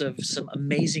process of some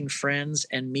amazing friends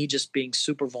and me just being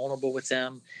super vulnerable with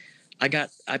them, I got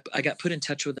put in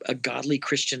touch with a godly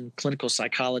Christian clinical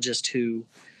psychologist who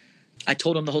I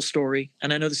told him the whole story.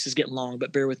 And I know this is getting long,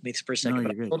 but bear with me for a second.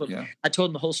 No, I told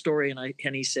him the whole story,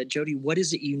 and he said, Jody, what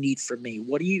is it you need from me?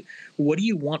 What do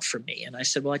you want from me? And I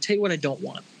said, well, I tell you what I don't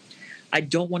want. I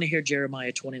don't want to hear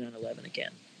Jeremiah 29:11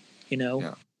 again.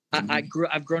 Yeah. I've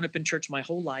grown up in church my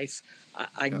whole life.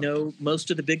 I know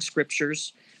most of the big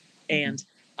scriptures, and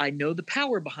I know the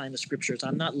power behind the scriptures.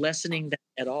 I'm not lessening that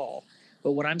at all.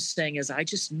 But what I'm saying is I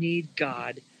just need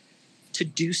God to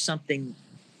do something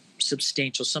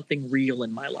substantial, something real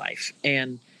in my life.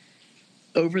 And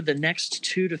over the next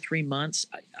 2 to 3 months,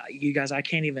 you guys, I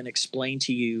can't even explain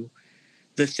to you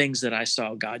the things that I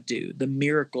saw God do, the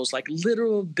miracles, like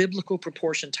literal biblical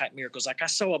proportion type miracles. Like I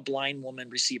saw a blind woman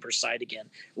receive her sight again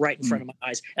right in front of my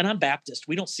eyes. And I'm Baptist.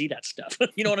 We don't see that stuff.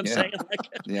 You know what I'm saying?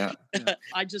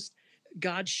 Like,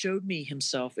 God showed me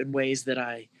himself in ways that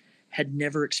I had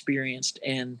never experienced,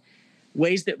 and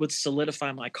ways that would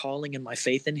solidify my calling and my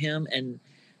faith in him, and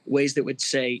ways that would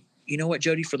say, you know what,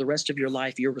 Jody, for the rest of your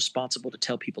life, you're responsible to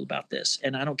tell people about this.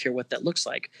 And I don't care what that looks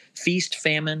like. Feast,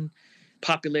 famine,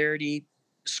 popularity,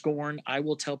 scorn, I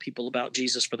will tell people about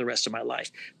Jesus for the rest of my life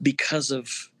because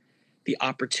of the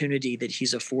opportunity that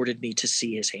he's afforded me to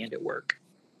see his hand at work.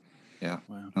 Yeah.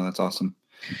 Wow. Oh, that's awesome.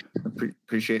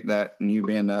 Appreciate that. And you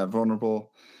being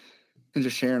vulnerable and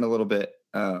just sharing a little bit.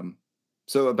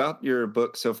 So about your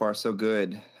book, So Far So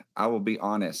Good, I will be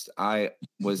honest, I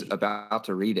was about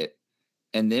to read it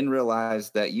and then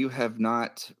realized that you have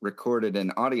not recorded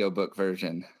an audiobook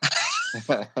version.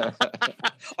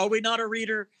 Are we not a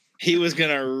reader? He was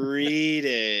gonna read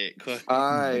it.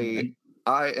 I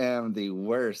am the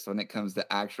worst when it comes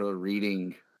to actual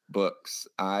reading books.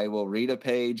 I will read a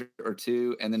page or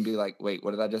two and then be like, wait,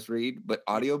 what did I just read? But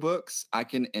audiobooks, I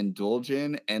can indulge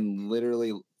in and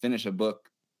literally finish a book,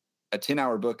 a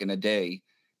 10-hour book in a day,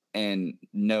 and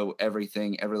know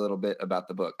everything, every little bit about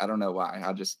the book. I don't know why.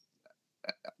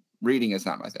 Reading is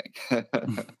not my thing.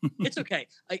 It's okay.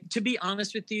 To be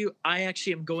honest with you, I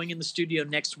actually am going in the studio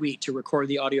next week to record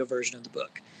the audio version of the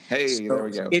book. Hey, so there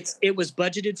we go. It was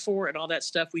budgeted for and all that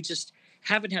stuff. We just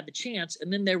haven't had the chance.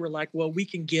 And then they were like, well, we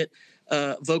can get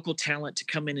vocal talent to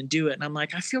come in and do it. And I'm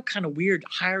like, I feel kind of weird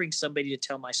hiring somebody to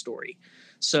tell my story.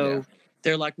 So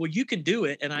they're like, well, you can do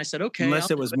it. And I said, okay. Unless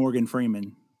it was Morgan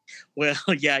Freeman. Well,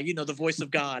 yeah, the voice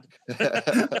of God.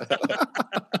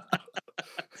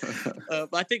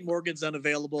 I think Morgan's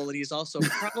unavailable, and he's also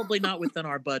probably not within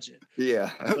our budget.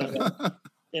 Yeah. But,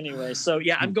 anyway, so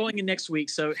yeah, I'm going in next week.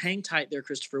 So hang tight there,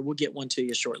 Christopher. We'll get one to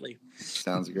you shortly.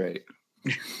 Sounds great.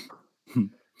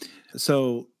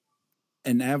 So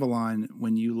in Avalon,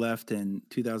 when you left in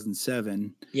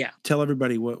 2007, tell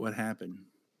everybody what happened.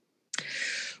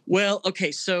 Well,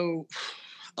 okay, so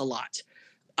a lot.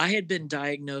 I had been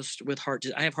diagnosed with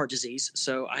I have heart disease.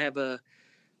 So I have a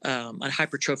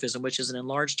hypertrophism, which is an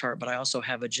enlarged heart, but I also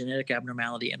have a genetic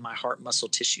abnormality in my heart muscle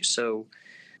tissue. So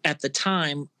at the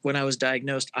time when I was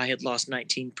diagnosed, I had lost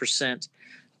 19%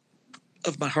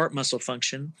 of my heart muscle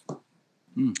function.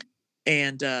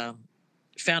 And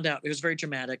found out it was very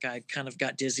dramatic. I kind of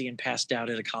got dizzy and passed out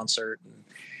at a concert and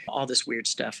all this weird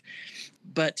stuff.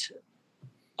 But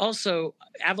also,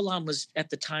 Avalon at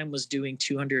the time was doing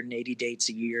 280 dates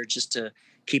a year just to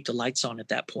keep the lights on at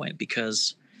that point,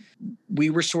 because we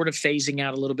were sort of phasing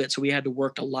out a little bit. So we had to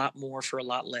work a lot more for a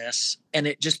lot less. And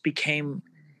it just became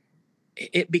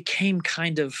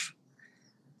kind of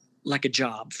like a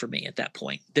job for me at that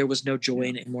point. There was no joy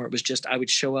in it anymore. It was just, I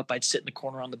would show up, I'd sit in the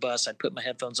corner on the bus, I'd put my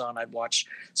headphones on, I'd watch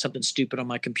something stupid on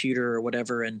my computer or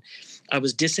whatever. And I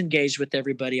was disengaged with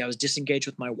everybody. I was disengaged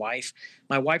with my wife.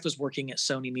 My wife was working at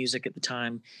Sony Music at the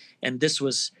time. And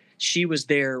she was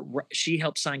there. She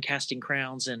helped sign Casting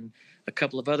Crowns and a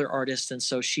couple of other artists. And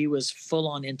so she was full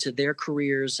on into their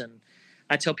careers. And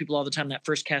I tell people all the time, that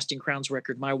first Casting Crowns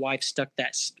record, my wife stuck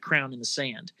that crown in the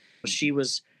sand. She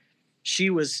was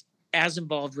as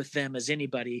involved with them as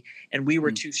anybody. And we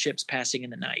were two ships passing in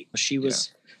the night. She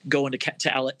was going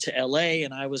to LA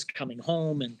and I was coming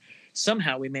home, and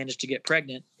somehow we managed to get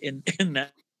pregnant in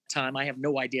that time. I have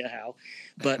no idea how,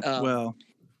 but,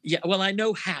 I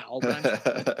know how,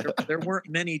 but there weren't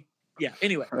many. Yeah.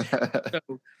 Anyway,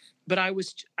 but I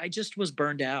just was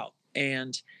burned out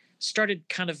and started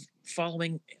kind of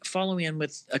following in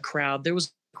with a crowd. There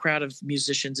was a crowd of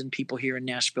musicians and people here in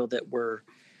Nashville that were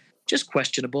just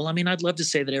questionable. I mean, I'd love to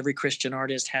say that every Christian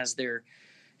artist has their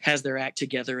act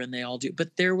together, and they all do.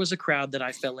 But there was a crowd that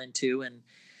I fell into, and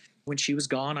when she was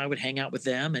gone, I would hang out with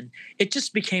them, and it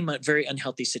just became a very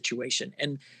unhealthy situation.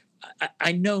 And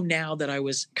I know now that I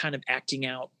was kind of acting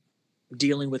out,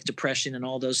 dealing with depression and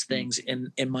all those things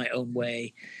in my own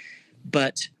way,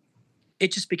 but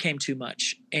it just became too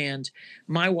much. And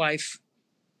my wife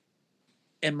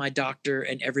and my doctor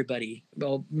and everybody,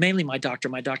 well, mainly my doctor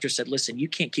said, listen, you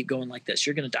can't keep going like this.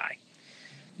 You're going to die.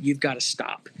 You've got to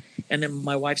stop. And then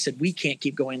my wife said, we can't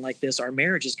keep going like this. Our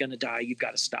marriage is going to die. You've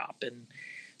got to stop. And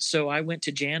so I went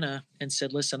to Jana and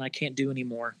said, listen, I can't do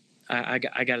anymore. I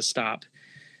got to stop.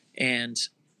 And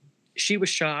she was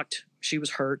shocked. She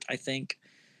was hurt, I think.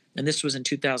 And this was in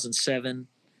 2007.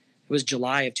 was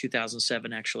July of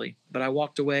 2007, actually. But I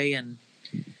walked away and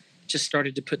just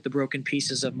started to put the broken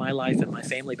pieces of my life and my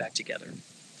family back together.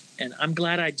 And I'm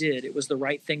glad I did. It was the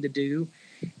right thing to do.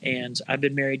 And I've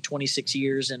been married 26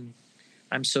 years, and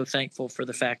I'm so thankful for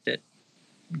the fact that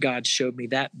God showed me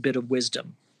that bit of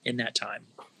wisdom in that time.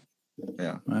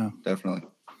 Yeah, Wow. definitely.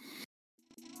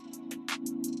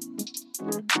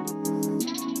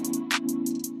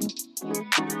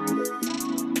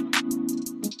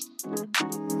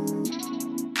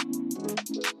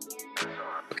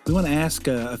 We want to ask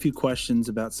a few questions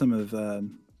about some of the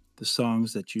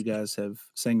songs that you guys have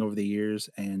sang over the years.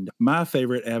 And my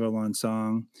favorite Avalon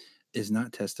song is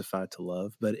not Testify to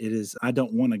Love, but it is I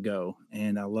Don't Want to Go.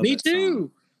 And I love Me that too.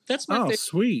 song. That's my favorite.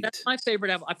 Sweet. That's my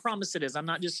favorite album. I promise it is. I'm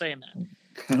not just saying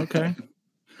that. Okay.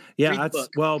 Yeah, Read the that's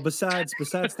book. well. Besides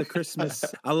the Christmas,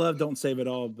 I love "Don't Save It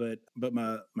All," but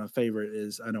my favorite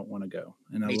is "I Don't Want to Go,"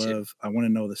 and Me too. I want to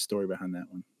know the story behind that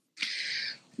one.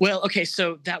 Well, okay,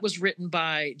 so that was written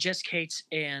by Jess Cates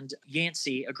and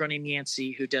Yancey, a girl named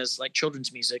Yancey who does like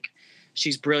children's music.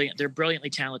 She's brilliant. They're brilliantly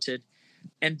talented,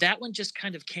 and that one just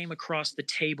kind of came across the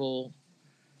table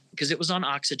because it was on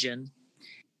Oxygen.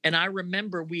 And I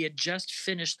remember we had just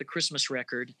finished the Christmas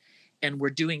record, and we're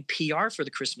doing PR for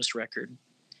the Christmas record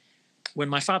when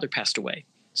my father passed away.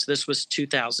 So this was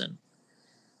 2000.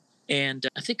 And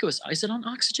I think is it on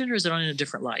Oxygen or is it on In a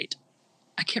Different Light?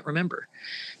 I can't remember.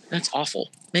 That's awful.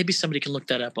 Maybe somebody can look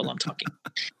that up while I'm talking.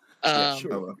 Yeah,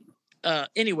 sure.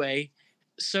 Anyway,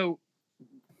 so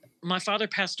my father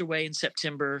passed away in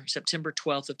September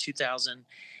 12th of 2000.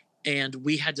 And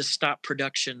we had to stop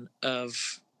production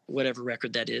of whatever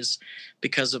record that is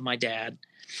because of my dad.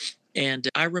 And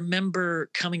I remember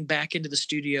coming back into the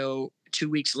studio 2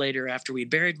 weeks later after we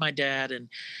buried my dad, and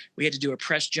we had to do a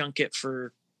press junket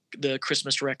for the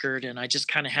Christmas record. And I just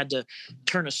kind of had to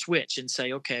turn a switch and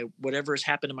say, okay, whatever has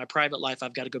happened in my private life,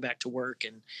 I've got to go back to work.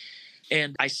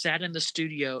 And I sat in the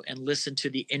studio and listened to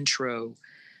the intro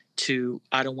to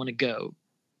I Don't Want to Go.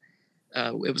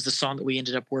 It was the song that we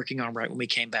ended up working on right when we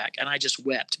came back. And I just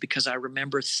wept because I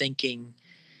remember thinking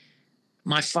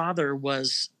my father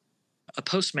was a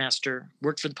postmaster,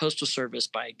 worked for the Postal Service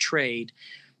by trade,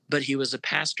 but he was a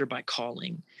pastor by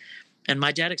calling. And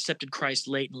my dad accepted Christ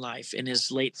late in life, in his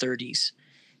late 30s,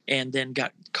 and then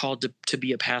got called to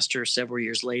be a pastor several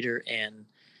years later. And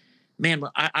man,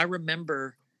 I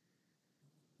remember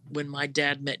when my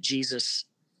dad met Jesus,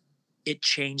 it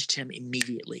changed him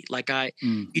immediately. Like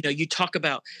you talk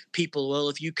about people, well,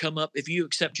 if you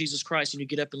accept Jesus Christ and you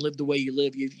get up and live the way you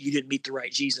live, you didn't meet the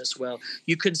right Jesus. Well,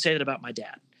 you couldn't say that about my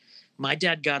dad. My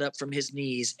dad got up from his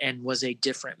knees and was a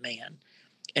different man.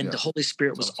 And the Holy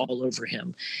Spirit was all over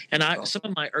him. And some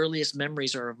of my earliest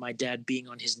memories are of my dad being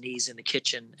on his knees in the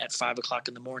kitchen at 5 o'clock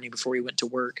in the morning before he went to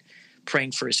work,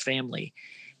 praying for his family.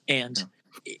 And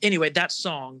anyway, that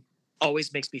song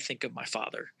always makes me think of my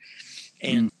father.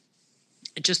 And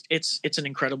it's an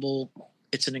incredible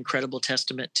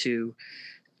testament to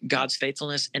God's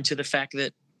faithfulness and to the fact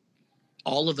that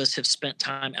all of us have spent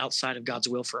time outside of God's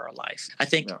will for our life. I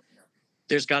think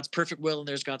there's God's perfect will and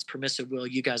there's God's permissive will.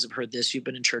 You guys have heard this. You've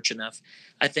been in church enough.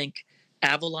 I think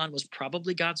Avalon was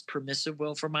probably God's permissive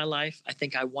will for my life. I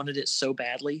think I wanted it so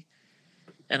badly.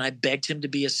 And I begged him to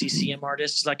be a CCM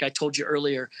artist. Like I told you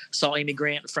earlier, saw Amy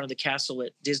Grant in front of the castle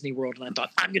at Disney World. And I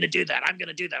thought, I'm going to do that. I'm going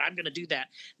to do that. I'm going to do that.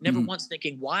 Never once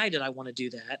thinking, why did I want to do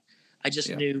that? I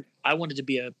just knew I wanted to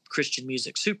be a Christian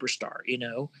music superstar,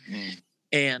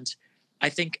 And I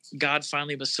think God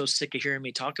finally was so sick of hearing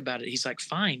me talk about it. He's like,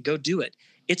 fine, go do it.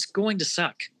 It's going to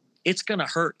suck. It's going to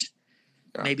hurt.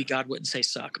 Yeah. Maybe God wouldn't say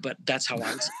suck, but that's how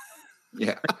I would say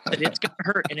it. But it's going to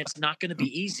hurt and it's not going to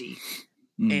be easy.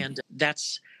 And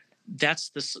that's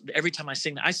every time I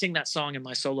sing that song in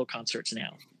my solo concerts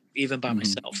now, even by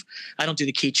myself. I don't do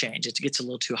the key change. It gets a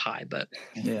little too high, but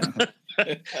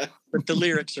but the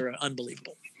lyrics are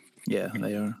unbelievable. Yeah,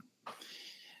 they are.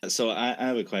 So I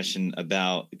have a question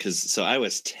about, so I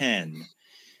was 10,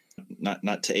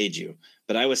 not to age you,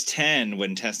 but I was 10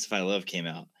 when Testify Love came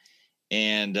out.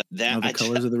 And the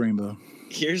colors of the rainbow.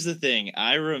 Here's the thing.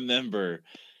 I remember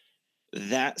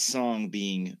that song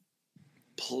being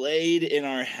played in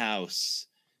our house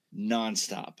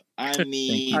nonstop. I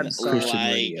mean,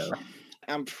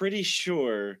 I'm pretty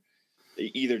sure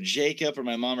either Jacob or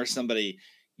my mom or somebody,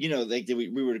 we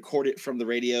would record it from the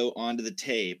radio onto the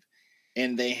tape.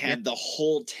 And they had the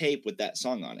whole tape with that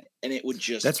song on it. And it would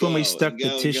just That's when we stuck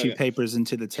the tissue papers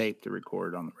into the tape to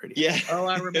record on the radio. Yeah. Oh,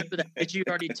 I remember that. But you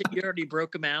already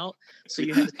broke them out. So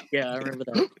you had to, I remember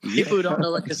that. People who don't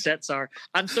know what cassettes are.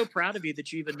 I'm so proud of you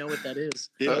that you even know what that is.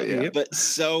 Yeah. But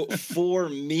so for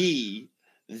me,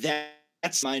 that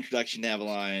that's my introduction to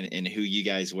Avalon and who you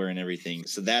guys were and everything.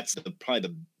 So that's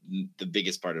probably the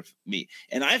biggest part of me.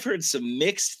 And I've heard some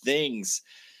mixed things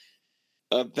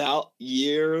about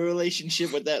your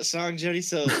relationship with that song, Jody.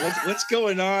 So what's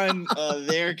going on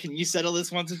there? Can you settle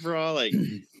this once and for all? Like,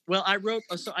 well,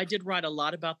 I did write a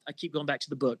lot about. I keep going back to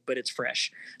the book, but it's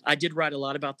fresh. I did write a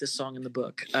lot about this song in the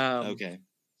book. Okay.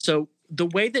 So the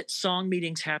way that song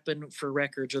meetings happen for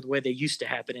records, or the way they used to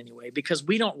happen anyway, because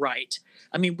we don't write.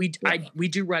 I mean, we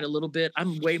do write a little bit.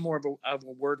 I'm way more of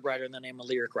a word writer than I'm a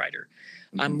lyric writer.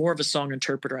 Mm-hmm. I'm more of a song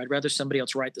interpreter. I'd rather somebody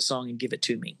else write the song and give it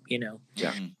to me, you know?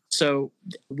 Yeah. So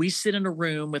we sit in a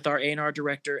room with our A&R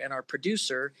director and our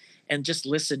producer and just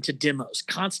listen to demos,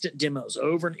 constant demos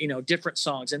over, you know, different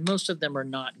songs. And most of them are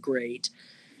not great.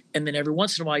 And then every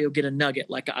once in a while you'll get a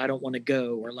nugget, like I Don't Want to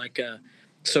Go, or like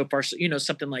So Far, you know,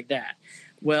 something like that.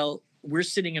 Well, we're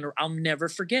sitting in I'll never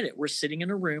forget it. We're sitting in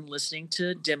a room listening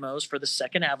to demos for the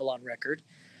second Avalon record.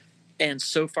 And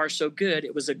So Far, So Good.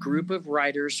 It was a group of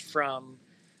writers from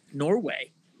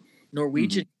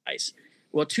Norwegian guys.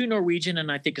 Well, 2 Norwegian and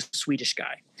I think a Swedish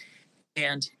guy.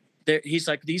 And he's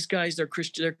like, these guys, they're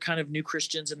Christian, they're kind of new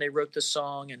Christians, and they wrote this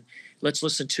song, and let's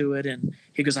listen to it. And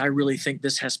he goes, I really think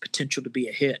this has potential to be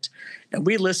a hit. And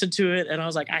we listened to it, and I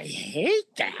was like, I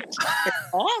hate that.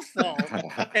 It's awful.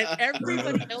 And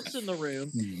everybody else in the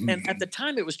room, and at the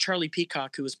time it was Charlie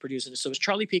Peacock who was producing it. So it was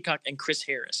Charlie Peacock and Chris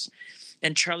Harris.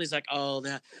 And Charlie's like,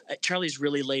 Charlie's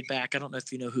really laid back. I don't know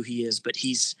if you know who he is, but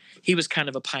he was kind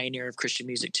of a pioneer of Christian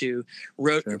music too.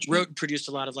 Wrote and produced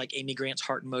a lot of like Amy Grant's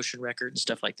Heart in Motion record and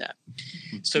stuff like that.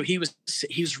 So he was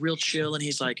real chill, and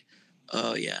he's like,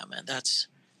 oh yeah, man, that's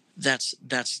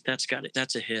got it.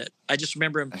 That's a hit. I just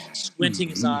remember him squinting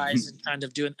his eyes and kind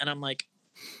of doing, and I'm like,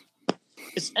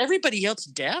 is everybody else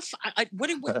deaf?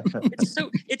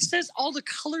 It says all the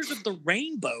colors of the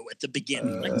rainbow at the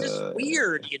beginning, like this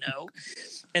weird, you know?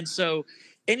 And so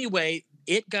anyway,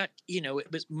 it got, you know, it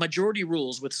was majority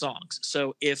rules with songs.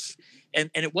 So and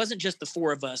it wasn't just the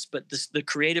 4 of us, but the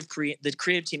creative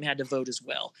team had to vote as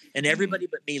well. And everybody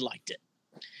but me liked it.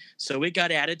 So it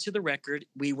got added to the record.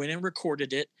 We went and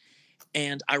recorded it.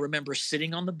 And I remember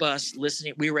sitting on the bus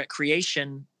listening. We were at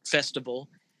Creation Festival.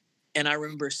 And I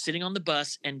remember sitting on the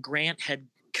bus, and Grant had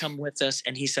come with us,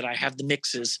 and he said, I have the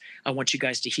mixes I want you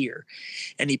guys to hear.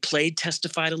 And he played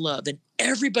Testify to Love, and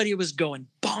everybody was going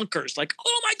bonkers, like,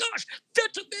 oh my gosh,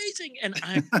 that's amazing. And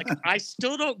I'm like, I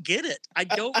still don't get it. I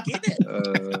don't get it.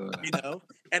 You know?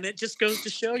 And it just goes to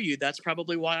show you that's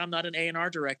probably why I'm not an A&R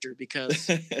director, because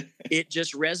it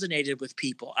just resonated with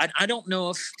people. I don't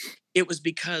know if it was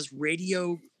because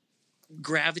radio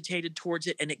gravitated towards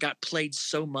it and it got played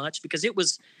so much, because it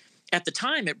was, at the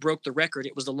time, it broke the record.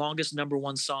 It was the longest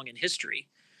 #1 song in history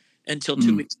until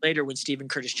 2 weeks later when Stephen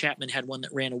Curtis Chapman had one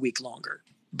that ran a week longer.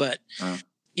 But,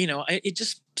 you know, it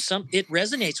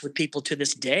resonates with people to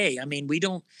this day. I mean,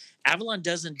 Avalon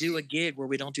doesn't do a gig where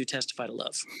we don't do Testify to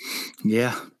Love.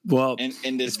 Yeah. Well, and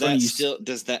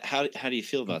how do you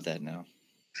feel about that now?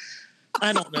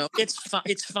 I don't know. It's fine.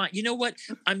 It's fine. You know what?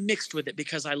 I'm mixed with it,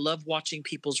 because I love watching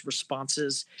people's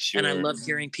responses and I love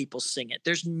hearing people sing it.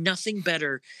 There's nothing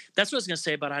better. That's what I was going to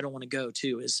say about I Don't Want to Go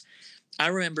too, is I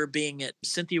remember being at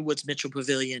Cynthia Woods Mitchell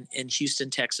Pavilion in Houston,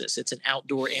 Texas. It's an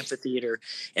outdoor amphitheater,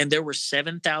 and there were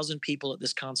 7,000 people at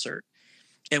this concert.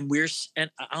 And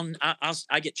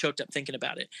I get choked up thinking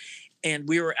about it. And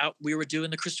we were doing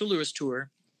the Crystal Lewis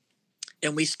tour.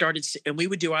 And we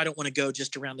would do I Don't Want to Go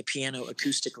just around the piano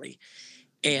acoustically.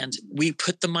 And we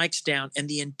put the mics down, and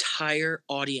the entire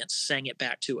audience sang it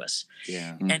back to us.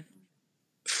 Yeah. And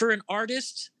for an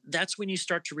artist, that's when you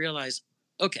start to realize,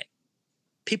 okay,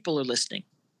 people are listening.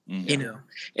 Mm-hmm. You know,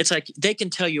 it's like they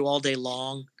can tell you all day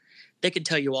long.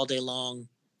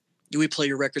 We play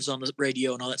your records on the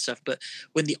radio and all that stuff. But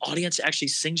when the audience actually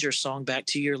sings your song back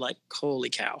to you, you're like, holy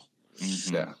cow.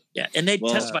 Mm-hmm. Yeah, and they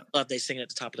Testify to Love. They sing it at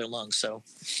the top of their lungs. So,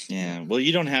 yeah. Well,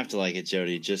 you don't have to like it,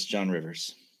 Jody. Just John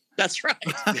Rivers. That's right.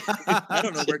 I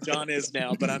don't know where John is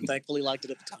now, but I'm thankfully liked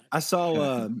it at the time. I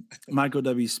saw Michael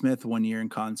W. Smith one year in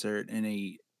concert, and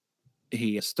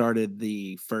he started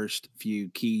the first few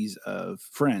keys of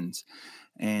Friends,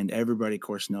 and everybody, of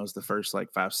course, knows the first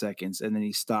like 5 seconds, and then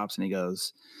he stops and he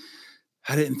goes,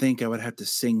 I didn't think I would have to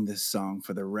sing this song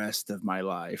for the rest of my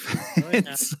life. Oh,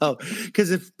 yeah. So,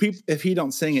 because if he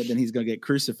don't sing it, then he's going to get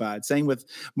crucified. Same with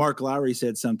Mark Lowry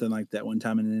said something like that one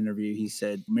time in an interview. He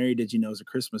said, Mary Did You Know is a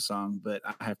Christmas song, but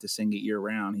I have to sing it year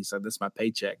round. He said, that's my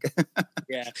paycheck.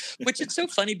 Yeah. Which is so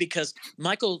funny, because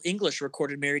Michael English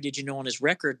recorded Mary Did You Know on his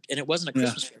record, and it wasn't a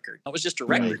Christmas record. It was just a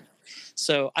record. Right.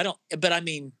 So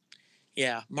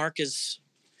Mark has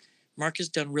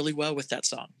done really well with that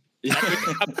song.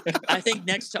 I think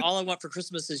next to All I Want for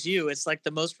Christmas Is You, it's like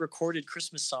the most recorded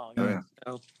Christmas song. Yeah.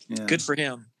 So, Yeah. good for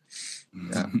him.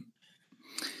 Yeah.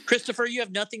 Christopher, you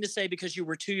have nothing to say because you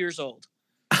were 2 years old.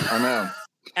 I know.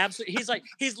 Absolutely.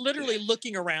 He's literally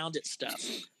looking around at stuff.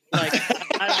 Like,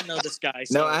 I don't know this guy.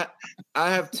 So. No, I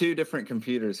have 2 different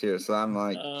computers here, so I'm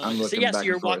like, I'm looking so yes, back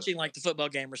you're and forth. watching like the football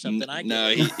game or something. I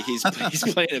No, get he's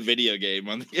playing a video game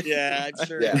on the. Yeah, I'm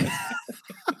sure. Yeah.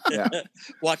 Yeah.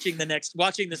 watching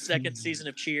the second season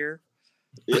of Cheer.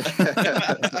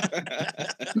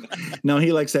 No,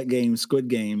 he likes that game, Squid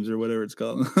Games or whatever it's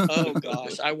called. Oh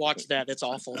gosh, I watched that. It's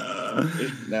awful.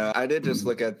 No, I did just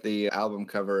look at the album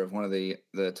cover of one of the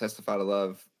Testify to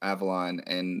Love Avalon,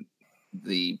 and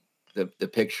the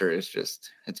picture is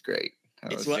just, it's great.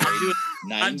 It's what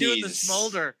I'm doing the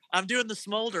smolder. I'm doing the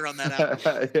smolder on that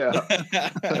album. Yeah.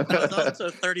 I was also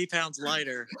 30 pounds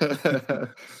lighter.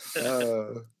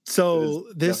 So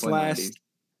this definitely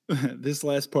this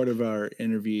last part of our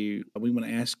interview, we want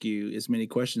to ask you as many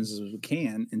questions as we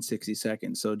can in 60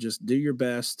 seconds. So just do your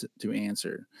best to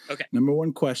answer. Okay. Number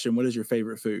 1 question, what is your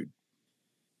favorite food?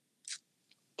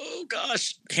 Oh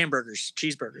gosh, hamburgers,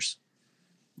 cheeseburgers.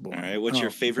 All right, what's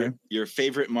your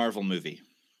favorite Marvel movie?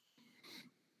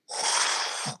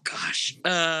 Oh gosh,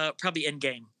 probably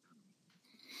Endgame.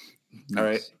 All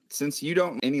right. Since you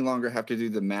don't any longer have to do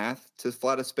the math to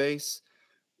fly to space,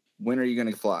 when are you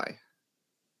going to fly?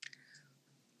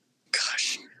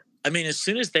 Gosh, I mean, as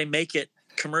soon as they make it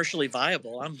commercially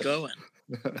viable, I'm going.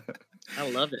 I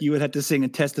love it. You would have to sing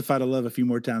and Testify to Love a few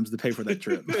more times to pay for that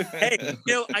trip. Hey,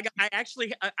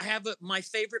 I have my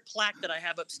favorite plaque that I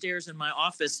have upstairs in my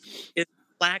office is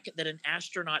a plaque that an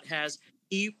astronaut has.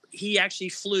 He actually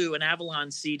flew an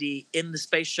Avalon CD in the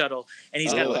space shuttle, and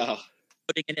he's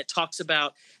and it talks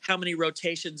about how many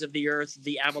rotations of the Earth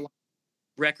the Avalon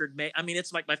record made. I mean,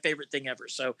 it's like my favorite thing ever.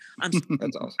 So That's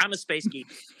awesome. I'm a space geek.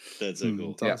 That's so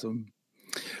cool. It's awesome.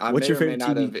 I What's may your or may favorite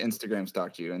not TV? have Instagram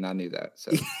stalked you, and I knew that.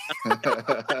 So,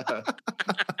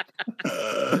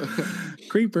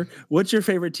 Creeper, what's your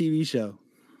favorite TV show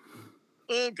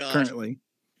Oh gosh. currently?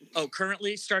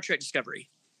 Currently Star Trek Discovery.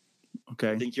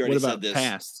 Okay. I think you already what about said this.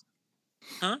 past?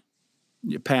 Huh?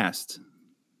 Your past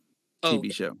Oh,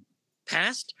 TV show.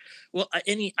 past? Well,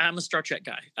 I'm a Star Trek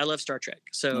guy. I love Star Trek.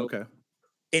 So Okay.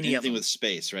 any of Anything them. with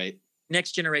space, right?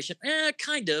 Next Generation,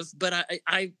 kind of, but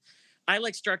I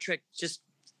like Star Trek. Just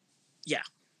yeah,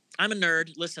 I'm a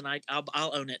nerd. Listen,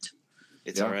 I'll own it.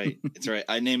 It's Yeah. all right. It's all right.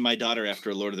 I named my daughter after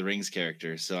a Lord of the Rings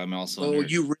character, so I'm also. Oh,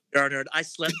 you really are a nerd. I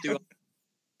slept through.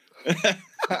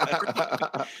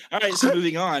 All right, so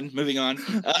moving on.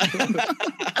 I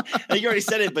think you already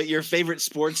said it, but your favorite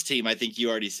sports team, I think you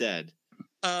already said.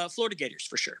 Florida Gators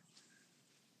for sure.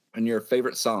 And your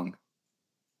favorite song?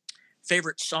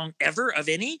 Favorite song ever of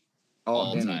any?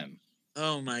 All any. time.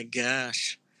 Oh my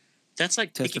gosh, that's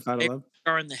like picking Testify to favorite Love.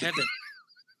 star in the heaven.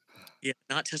 Yeah,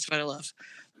 not Testify to Love.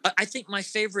 I think my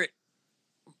favorite.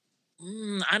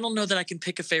 I don't know that I can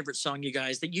pick a favorite song, you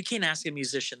guys. That you can't ask a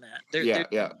musician that.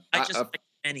 Yeah. I just like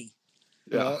any.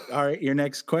 Yeah. Well, all right. Your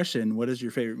next question. What is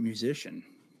your favorite musician?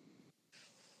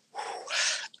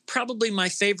 Probably my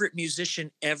favorite musician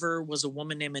ever was a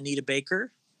woman named Anita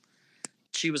Baker.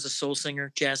 She was a soul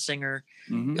singer, jazz singer.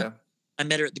 Mm-hmm. Yeah. I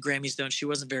met her at the Grammys though, and she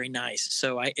wasn't very nice.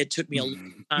 So it took me a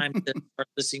long time to start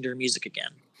listening to her music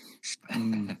again.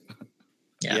 Mm.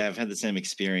 Yeah. I've had the same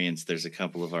experience. There's a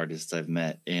couple of artists I've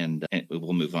met, and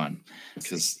we'll move on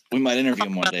because we might interview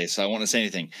them one day. So I won't say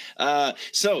anything.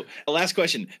 So last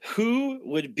question: who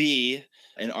would be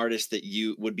an artist that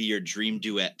you would be your dream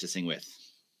duet to sing with?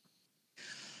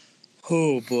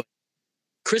 Oh boy,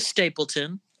 Chris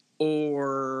Stapleton,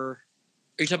 or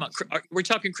are you talking about? We're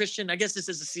talking Christian. I guess this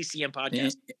is a CCM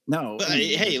podcast. No. But,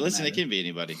 hey, listen, it can be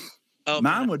anybody. Oh,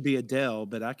 Mine would be Adele,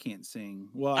 but I can't sing.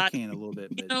 Well, I can a little bit.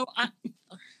 You But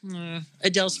know,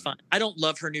 Adele's fine. I don't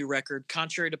love her new record.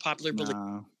 Contrary to popular belief,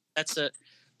 no. that's a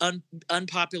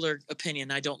unpopular opinion.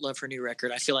 I don't love her new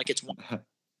record. I feel like it's one.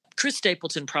 Chris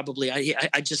Stapleton probably.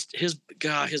 I just his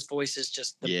voice is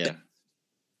just Yeah.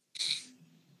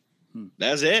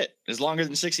 That's it. It's longer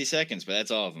than 60 seconds, but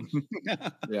that's all of them.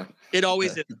 Yeah. It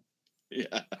always is.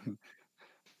 Yeah.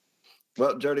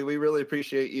 Well, Jody, we really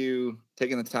appreciate you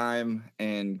taking the time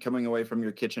and coming away from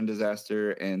your kitchen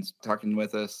disaster and talking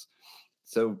with us.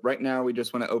 So right now, we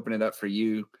just want to open it up for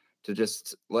you to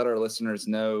just let our listeners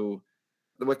know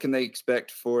what can they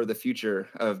expect for the future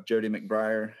of Jody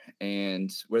McBrayer and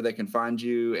where they can find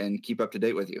you and keep up to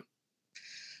date with you.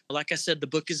 Like I said, the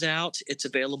book is out. It's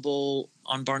available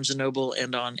on Barnes & Noble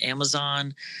and on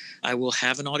Amazon. I will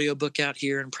have an audiobook out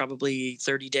here in probably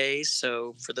 30 days.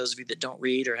 So for those of you that don't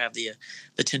read or have the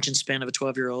attention span of a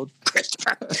 12-year-old,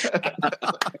 Christopher,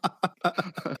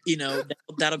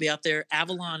 that'll be out there.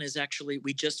 Avalon is actually,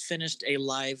 we just finished a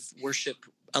live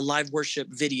worship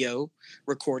video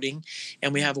recording,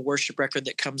 and we have a worship record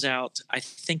that comes out, I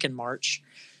think, in March.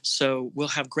 So we'll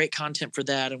have great content for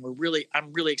that, and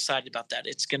I'm really excited about that.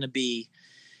 It's going to be,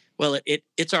 well,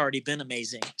 it's already been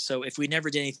amazing. So if we never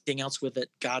did anything else with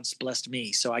it, God's blessed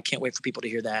me. So I can't wait for people to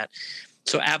hear that.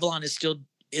 So Avalon is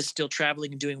still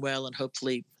traveling and doing well, and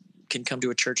hopefully can come to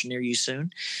a church near you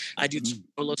soon. I do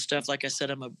solo stuff. Like I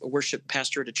said, I'm a worship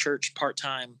pastor at a church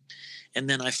part-time, and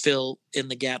then I fill in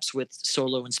the gaps with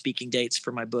solo and speaking dates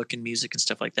for my book and music and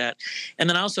stuff like that. And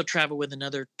then I also travel with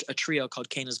a trio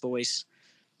called Cana's Voice,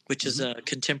 which is a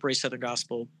contemporary Southern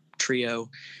gospel trio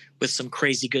with some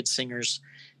crazy good singers.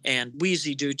 And we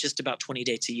usually do just about 20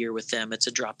 dates a year with them. It's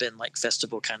a drop-in like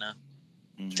festival kind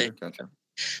of thing. Gotcha.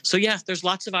 So yeah, there's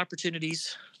lots of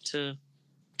opportunities to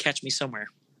catch me somewhere.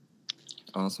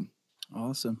 Awesome.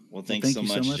 Well, thanks so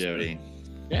much, Jody.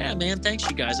 Yeah, man. Thanks,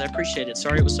 you guys. I appreciate it.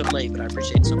 Sorry it was so late, but I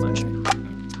appreciate it so much.